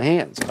him right in the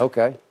hands.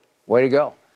 Okay, way to go.